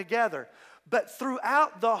things back together. But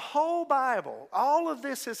throughout the whole Bible, all of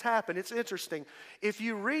this has happened. It's interesting. If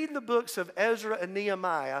you read the books of Ezra and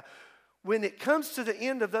Nehemiah, when it comes to the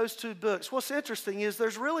end of those two books, what's interesting is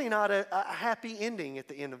there's really not a happy ending at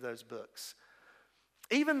the end of those books.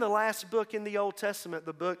 Even the last book in the Old Testament,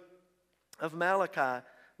 the book of Malachi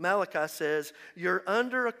says, you're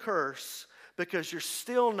under a curse because you're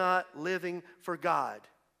still not living for God.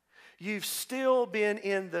 You've still been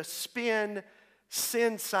in the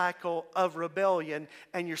sin cycle of rebellion,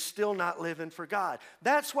 and you're still not living for God.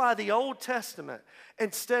 That's why the Old Testament,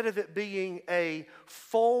 instead of it being a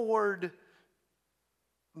forward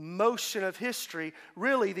motion of history,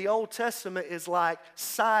 really the Old Testament is like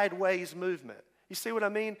sideways movement. You see what I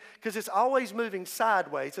mean? Because it's always moving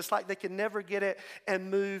sideways. It's like they can never get it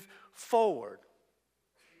and move forward.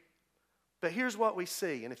 But here's what we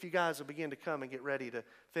see, and if you guys will begin to come and get ready to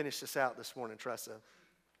finish this out this morning, Tressa.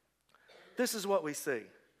 This is what we see.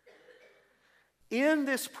 In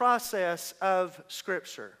this process of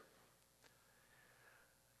Scripture,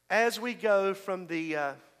 as we go from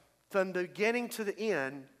the beginning to the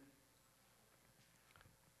end,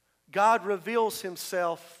 God reveals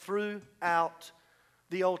himself throughout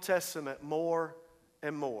the Old Testament more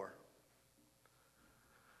and more.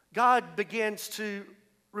 God begins to,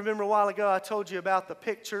 remember a while ago I told you about the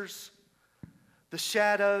pictures, the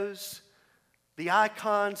shadows, the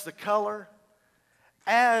icons, the color.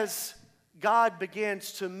 As God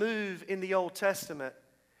begins to move in the Old Testament,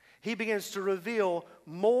 he begins to reveal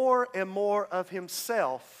more and more of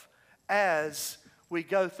himself as we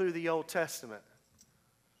go through the Old Testament.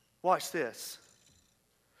 Watch this.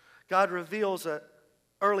 God reveals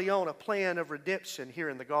early on a plan of redemption here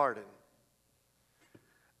in the garden.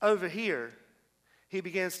 Over here, he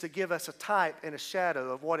begins to give us a type and a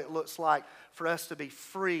shadow of what it looks like for us to be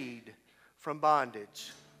freed from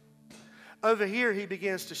bondage. Over here, he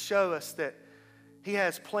begins to show us that he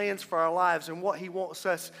has plans for our lives and what he wants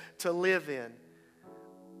us to live in.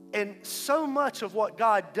 And so much of what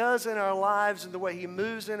God does in our lives and the way he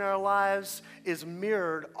moves in our lives is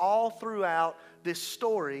mirrored all throughout this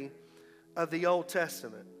story of the Old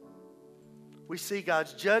Testament. We see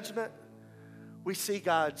God's judgment. We see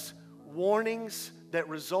God's warnings that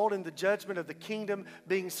result in the judgment of the kingdom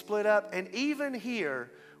being split up. And even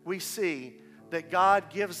here, we see that God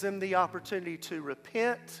gives them the opportunity to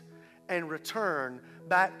repent and return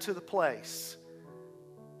back to the place.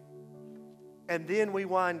 And then we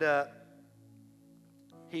wind up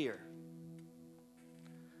here.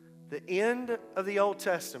 The end of the Old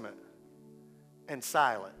Testament and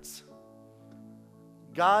silence.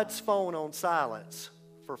 God's phone on silence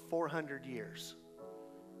for 400 years.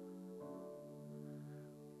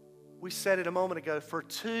 We said it a moment ago, for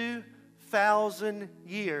 2,000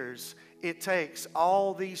 years it takes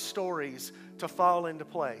all these stories to fall into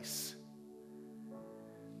place.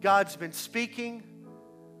 God's been speaking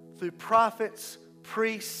through prophets,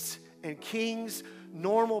 priests, and kings,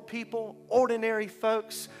 normal people, ordinary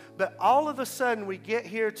folks. But all of a sudden we get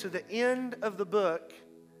here to the end of the book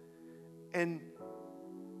and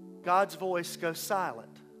God's voice goes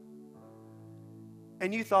silent.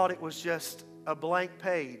 And you thought it was just a blank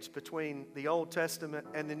page between the Old Testament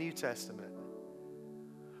and the New Testament.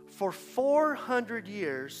 For 400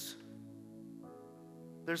 years,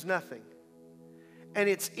 there's nothing. And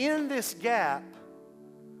it's in this gap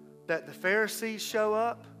that the Pharisees show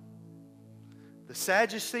up, the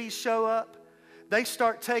Sadducees show up, they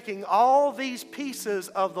start taking all these pieces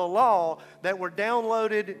of the law that were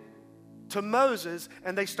downloaded to Moses,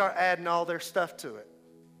 and they start adding all their stuff to it.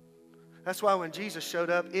 That's why when Jesus showed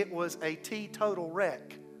up, it was a teetotal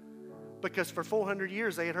wreck, because for 400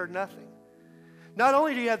 years they had heard nothing. Not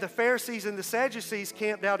only do you have the Pharisees and the Sadducees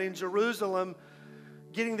camped out in Jerusalem,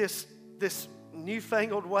 getting this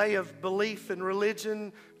newfangled way of belief and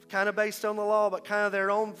religion, kind of based on the law, but kind of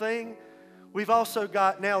their own thing. We've also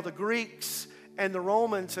got now the Greeks and the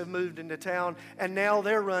Romans have moved into town, and now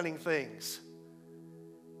they're running things.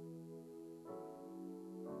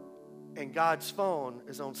 And God's phone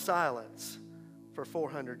is on silence for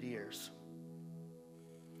 400 years.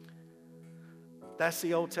 That's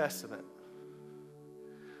the Old Testament.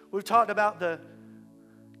 We've talked about the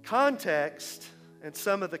context and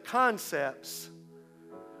some of the concepts,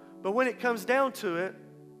 but when it comes down to it,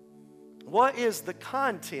 what is the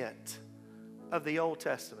content of the Old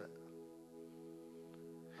Testament?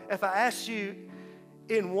 If I asked you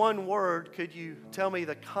in one word, could you tell me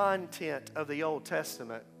the content of the Old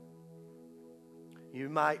Testament? You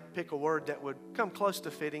might pick a word that would come close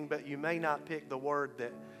to fitting, but you may not pick the word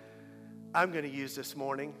that I'm going to use this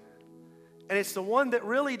morning. And it's the one that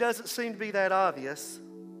really doesn't seem to be that obvious,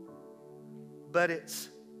 but it's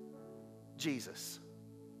Jesus.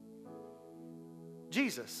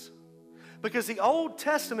 Jesus. Because the Old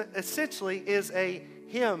Testament essentially is a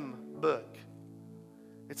hymn book.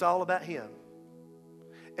 It's all about Him.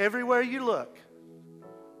 Everywhere you look,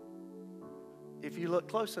 if you look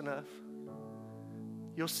close enough,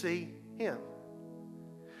 you'll see Him.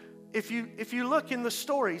 If you look in the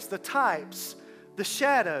stories, the types, the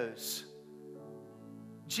shadows,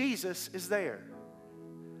 Jesus is there.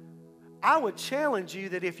 I would challenge you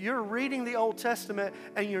that if you're reading the Old Testament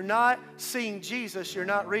and you're not seeing Jesus, you're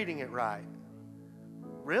not reading it right.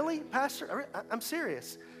 Really, Pastor? I'm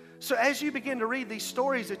serious. So as you begin to read these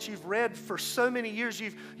stories that you've read for so many years,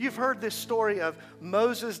 you've heard this story of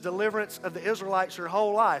Moses' deliverance of the Israelites your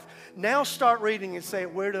whole life. Now start reading and say,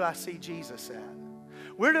 where do I see Jesus at?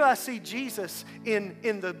 Where do I see Jesus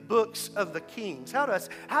in the books of the kings? How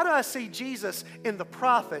do I see Jesus in the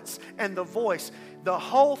prophets and the voice? The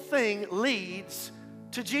whole thing leads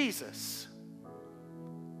to Jesus.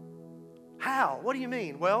 How? What do you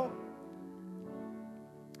mean? Well,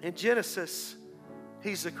 in Genesis,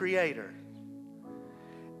 He's the creator.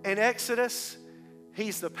 In Exodus,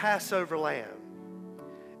 He's the Passover lamb.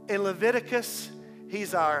 In Leviticus,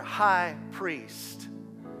 He's our high priest.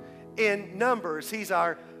 In Numbers, He's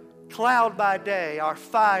our cloud by day, our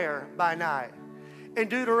fire by night. In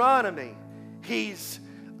Deuteronomy, He's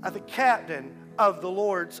the captain of the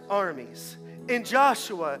Lord's armies. In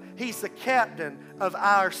Joshua, He's the captain of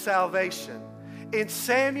our salvation. In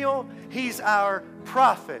Samuel, He's our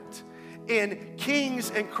prophet. In Kings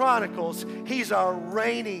and Chronicles, He's our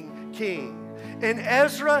reigning king. In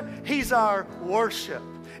Ezra, He's our worship.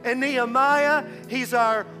 In Nehemiah, He's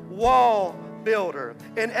our wall builder.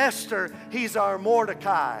 In Esther, He's our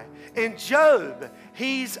Mordecai. In Job,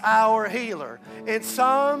 He's our healer. In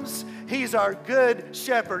Psalms, He's our good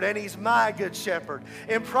shepherd, and He's my good shepherd.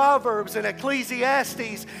 In Proverbs and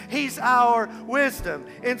Ecclesiastes, He's our wisdom.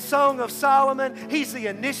 In Song of Solomon, He's the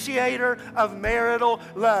initiator of marital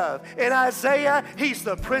love. In Isaiah, He's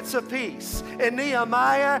the Prince of Peace. In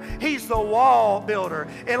Nehemiah, He's the wall builder.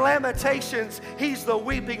 In Lamentations, He's the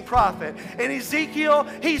weeping prophet. In Ezekiel,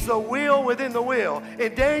 He's the wheel within the wheel.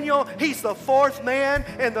 In Daniel, He's the fourth man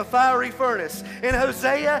in the fiery furnace. In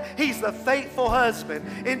Hosea, He's the faithful husband.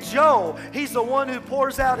 In Joel, He's the one who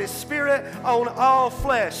pours out His Spirit on all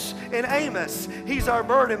flesh. In Amos, He's our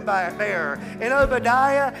burden bearer. In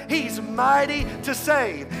Obadiah, He's mighty to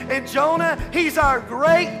save. In Jonah, He's our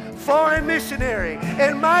great foreign missionary.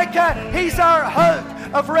 In Micah, He's our hope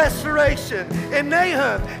of restoration. In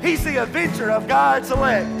Nahum, He's the avenger of God's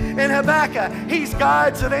elect. In Habakkuk, He's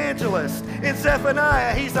God's evangelist. In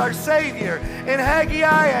Zephaniah, He's our Savior. In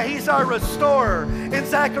Haggai, He's our restorer. In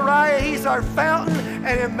Zechariah, He's our fountain.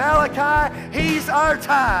 And in Malachi, He's our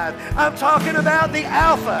tithe. I'm talking about the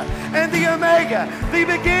Alpha and the Omega, the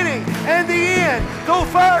beginning and the end, the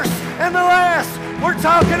first and the last. We're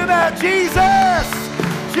talking about Jesus.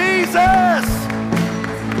 Jesus.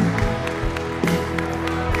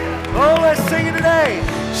 Oh, let's sing it today.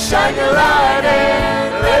 Shine your light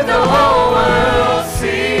and let the whole world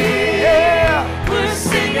see. Yeah. We're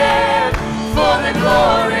singing for the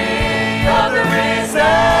glory of the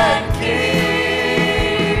risen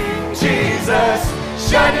King. Jesus,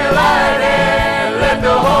 shine your light and let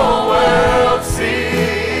the whole world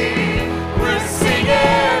see. We're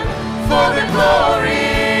singing for the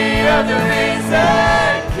glory of the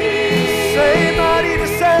risen King. Say mighty to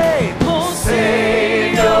save. We'll sing.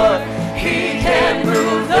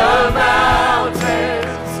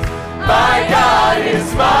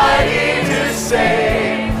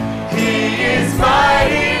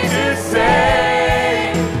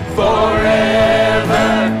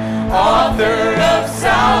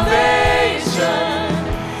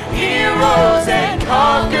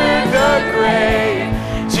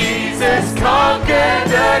 conquered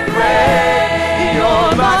the grave.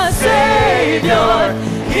 You're my Savior.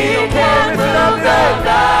 He can move the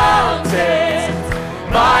mountains.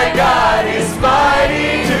 My God is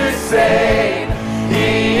mighty to save.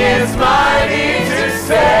 He is mighty to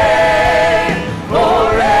save.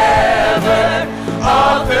 Forever,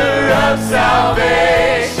 author of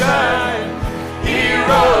salvation. He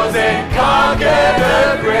rose and conquered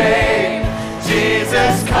the grave.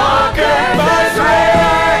 Jesus conquered the grave.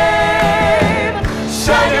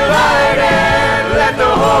 Shine your light and let the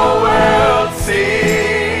whole world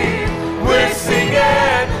see. We're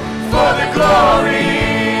singing for the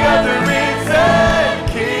glory of the risen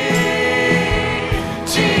King.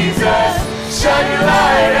 Jesus, shine your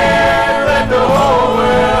light and let the whole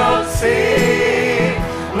world see.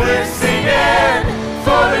 We're singing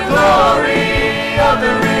for the glory of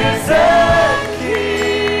the risen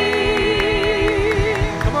King.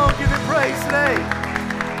 Come on, give it praise today.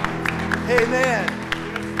 Amen.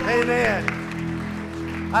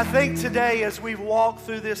 Amen. I think today, as we've walked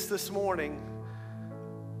through this morning,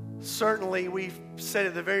 certainly we've said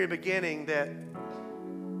at the very beginning that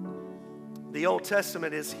the Old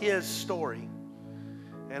Testament is His story.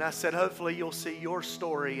 And I said, hopefully you'll see your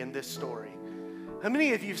story in this story. How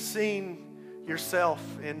many of you have seen yourself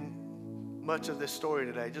in much of this story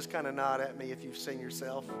today? Just kind of nod at me if you've seen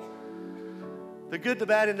yourself. The good, the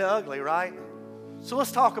bad, and the ugly, right? So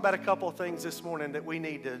let's talk about a couple of things this morning that we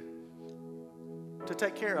need to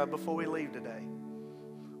take care of before we leave today.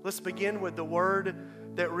 Let's begin with the word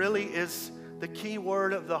that really is the key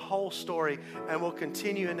word of the whole story, and we'll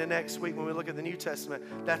continue into next week when we look at the New Testament.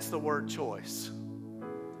 That's the word choice.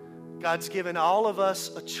 God's given all of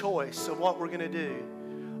us a choice of what we're going to do.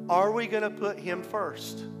 Are we going to put Him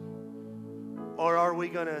first? Or are we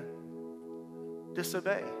going to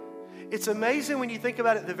disobey? It's amazing when you think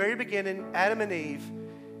about it. At the very beginning, Adam and Eve,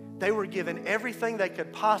 they were given everything they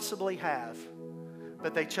could possibly have,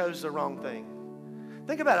 but they chose the wrong thing.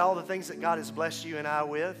 Think about all the things that God has blessed you and I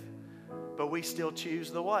with, but we still choose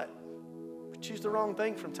the what? We choose the wrong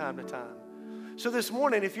thing from time to time. So this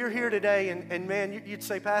morning, if you're here today and man, you'd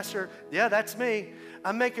say, Pastor, yeah, that's me.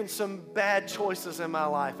 I'm making some bad choices in my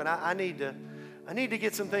life, and I need to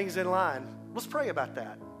get some things in line. Let's pray about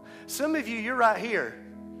that. Some of you, you're right here.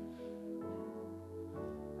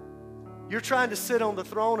 You're trying to sit on the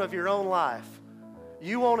throne of your own life.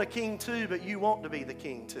 You want a king too, but you want to be the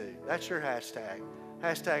king too. That's your hashtag.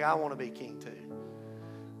 Hashtag, I want to be king too.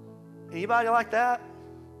 Anybody like that?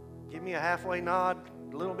 Give me a halfway nod,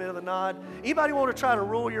 a little bit of a nod. Anybody want to try to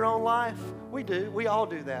rule your own life? We do. We all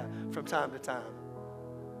do that from time to time.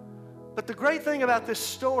 But the great thing about this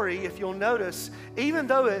story, if you'll notice, even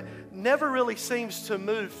though it never really seems to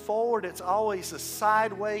move forward, it's always a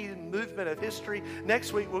sideways movement of history.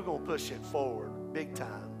 Next week, we're going to push it forward big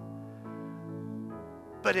time.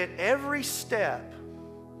 But at every step,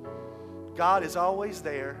 God is always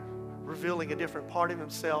there, revealing a different part of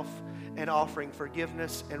Himself and offering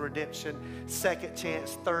forgiveness and redemption, second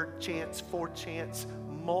chance, third chance, fourth chance,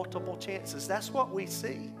 multiple chances. That's what we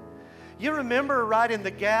see. You remember right in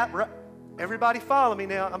the gap, right, everybody follow me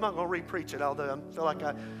now. I'm not going to re-preach it, although I feel like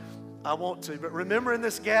I want to. But remember in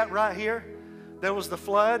this gap right here, there was the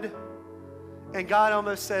flood, and God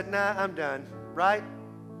almost said, nah, I'm done, right?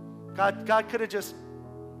 God could have just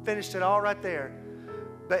finished it all right there.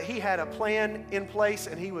 But He had a plan in place,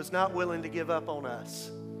 and He was not willing to give up on us.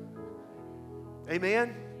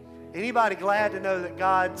 Amen? Anybody glad to know that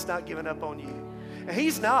God's not giving up on you? And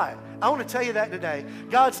He's not. I want to tell you that today.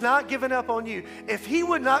 God's not giving up on you. If He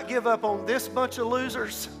would not give up on this bunch of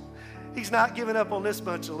losers, He's not giving up on this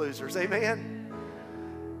bunch of losers. Amen?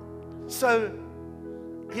 So,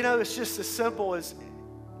 it's just as simple as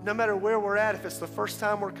no matter where we're at, if it's the first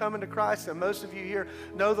time we're coming to Christ, and most of you here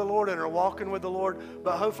know the Lord and are walking with the Lord,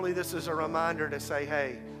 but hopefully this is a reminder to say,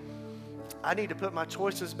 hey, I need to put my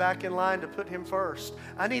choices back in line to put Him first.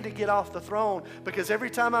 I need to get off the throne, because every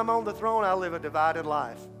time I'm on the throne, I live a divided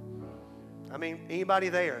life. I mean, anybody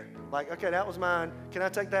there? Like, okay, that was mine. Can I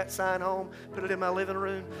take that sign home, put it in my living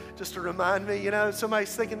room just to remind me?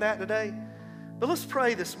 Somebody's thinking that today. But let's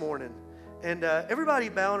pray this morning. And everybody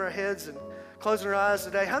bowing our heads and closing our eyes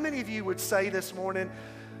today. How many of you would say this morning,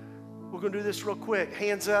 we're going to do this real quick,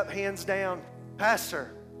 hands up, hands down.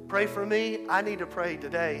 Pastor, pray for me. I need to pray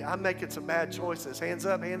today. I'm making some bad choices. Hands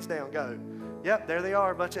up, hands down, go. Yep, there they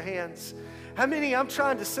are, a bunch of hands. How many? I'm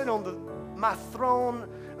trying to sit on my throne.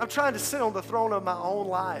 I'm trying to sit on the throne of my own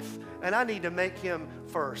life, and I need to make him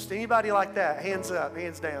first. Anybody like that? Hands up,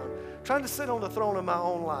 hands down. Trying to sit on the throne of my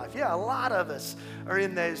own life. Yeah, a lot of us are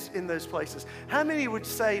in those places. How many would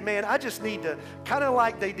say, man, I just need to, kind of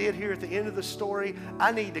like they did here at the end of the story,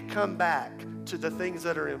 I need to come back to the things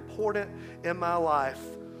that are important in my life,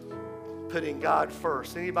 putting God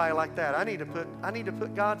first. Anybody like that? I need to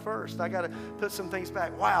put God first. I got to put some things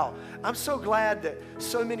back. Wow. I'm so glad that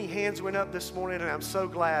so many hands went up this morning, and I'm so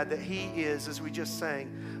glad that he is, as we just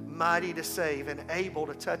sang, mighty to save and able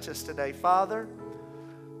to touch us today. Father,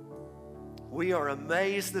 we are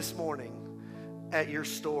amazed this morning at your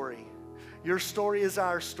story. Your story is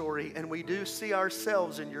our story, and we do see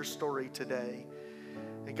ourselves in your story today.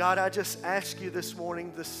 And God, I just ask you this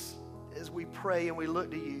morning, as we pray and we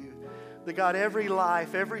look to you, that God, every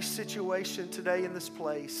life, every situation today in this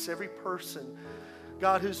place, every person,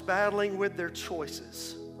 God, who's battling with their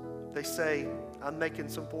choices, they say, I'm making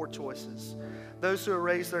some poor choices. Those who have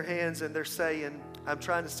raised their hands and they're saying, I'm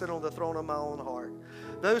trying to sit on the throne of my own heart.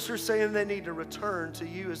 Those who are saying they need to return to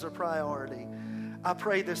you as a priority. I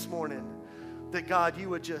pray this morning that, God, you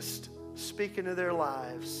would just speak into their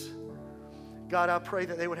lives. God, I pray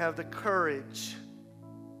that they would have the courage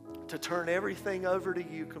to turn everything over to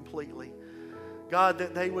you completely. God,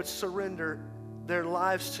 that they would surrender their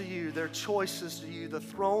lives to you, their choices to you, the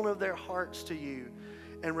throne of their hearts to you,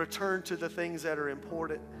 and return to the things that are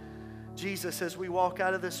important. Jesus, as we walk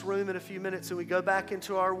out of this room in a few minutes and we go back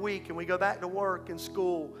into our week and we go back to work and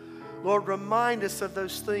school, Lord, remind us of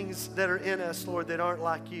those things that are in us, Lord, that aren't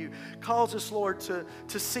like you. Cause us, Lord,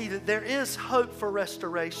 to see that there is hope for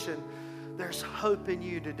restoration. There's hope in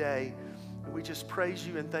you today. And we just praise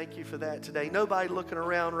you and thank you for that today. Nobody looking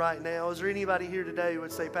around right now. Is there anybody here today who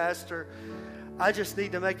would say, Pastor, I just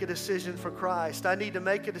need to make a decision for Christ. I need to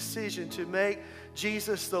make a decision to make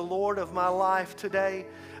Jesus the Lord of my life today.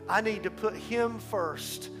 I need to put him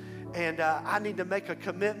first. And I need to make a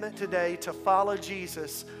commitment today to follow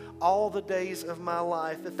Jesus all the days of my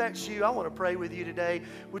life. If that's you, I want to pray with you today.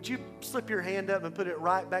 Would you slip your hand up and put it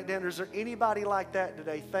right back down? Is there anybody like that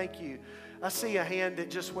today? Thank you. I see a hand that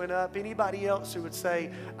just went up. Anybody else who would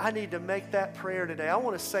say, I need to make that prayer today? I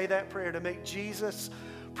want to say that prayer to make Jesus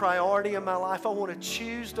priority in my life. I want to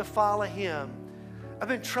choose to follow him. I've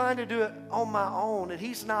been trying to do it on my own, and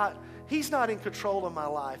he's not in control of my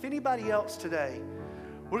life. Anybody else today?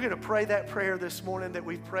 We're going to pray that prayer this morning that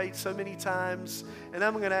we've prayed so many times, and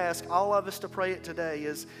I'm going to ask all of us to pray it today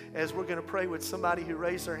as we're going to pray with somebody who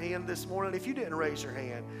raised their hand this morning. If you didn't raise your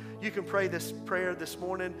hand, you can pray this prayer this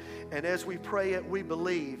morning, and as we pray it, we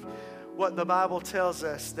believe what the Bible tells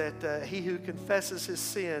us, that he who confesses his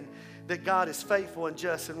sin, that God is faithful and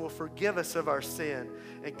just and will forgive us of our sin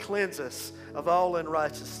and cleanse us of all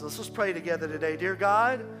unrighteousness. Let's pray together today. Dear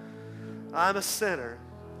God, I'm a sinner.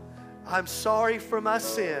 I'm sorry for my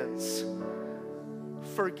sins.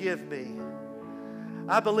 Forgive me.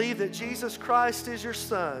 I believe that Jesus Christ is your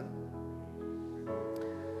Son.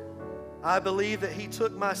 I believe that he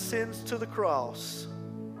took my sins to the cross,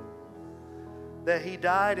 that he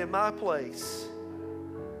died in my place,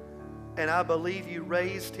 and I believe you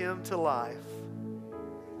raised him to life.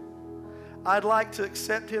 I'd like to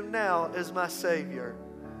accept him now as my Savior.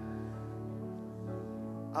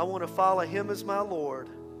 I want to follow him as my Lord.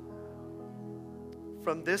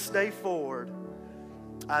 From this day forward,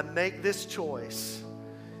 I make this choice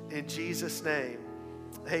in Jesus' name.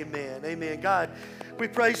 Amen. Amen. God, we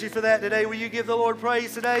praise you for that today. Will you give the Lord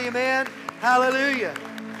praise today? Amen. Hallelujah.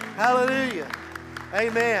 Hallelujah.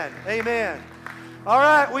 Amen. Amen. All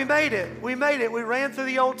right, we made it. We made it. We ran through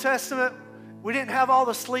the Old Testament. We didn't have all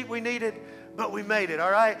the sleep we needed, but we made it,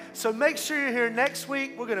 all right? So make sure you're here next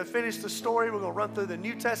week. We're going to finish the story. We're going to run through the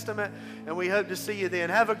New Testament, and we hope to see you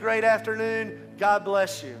then. Have a great afternoon. God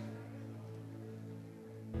bless you.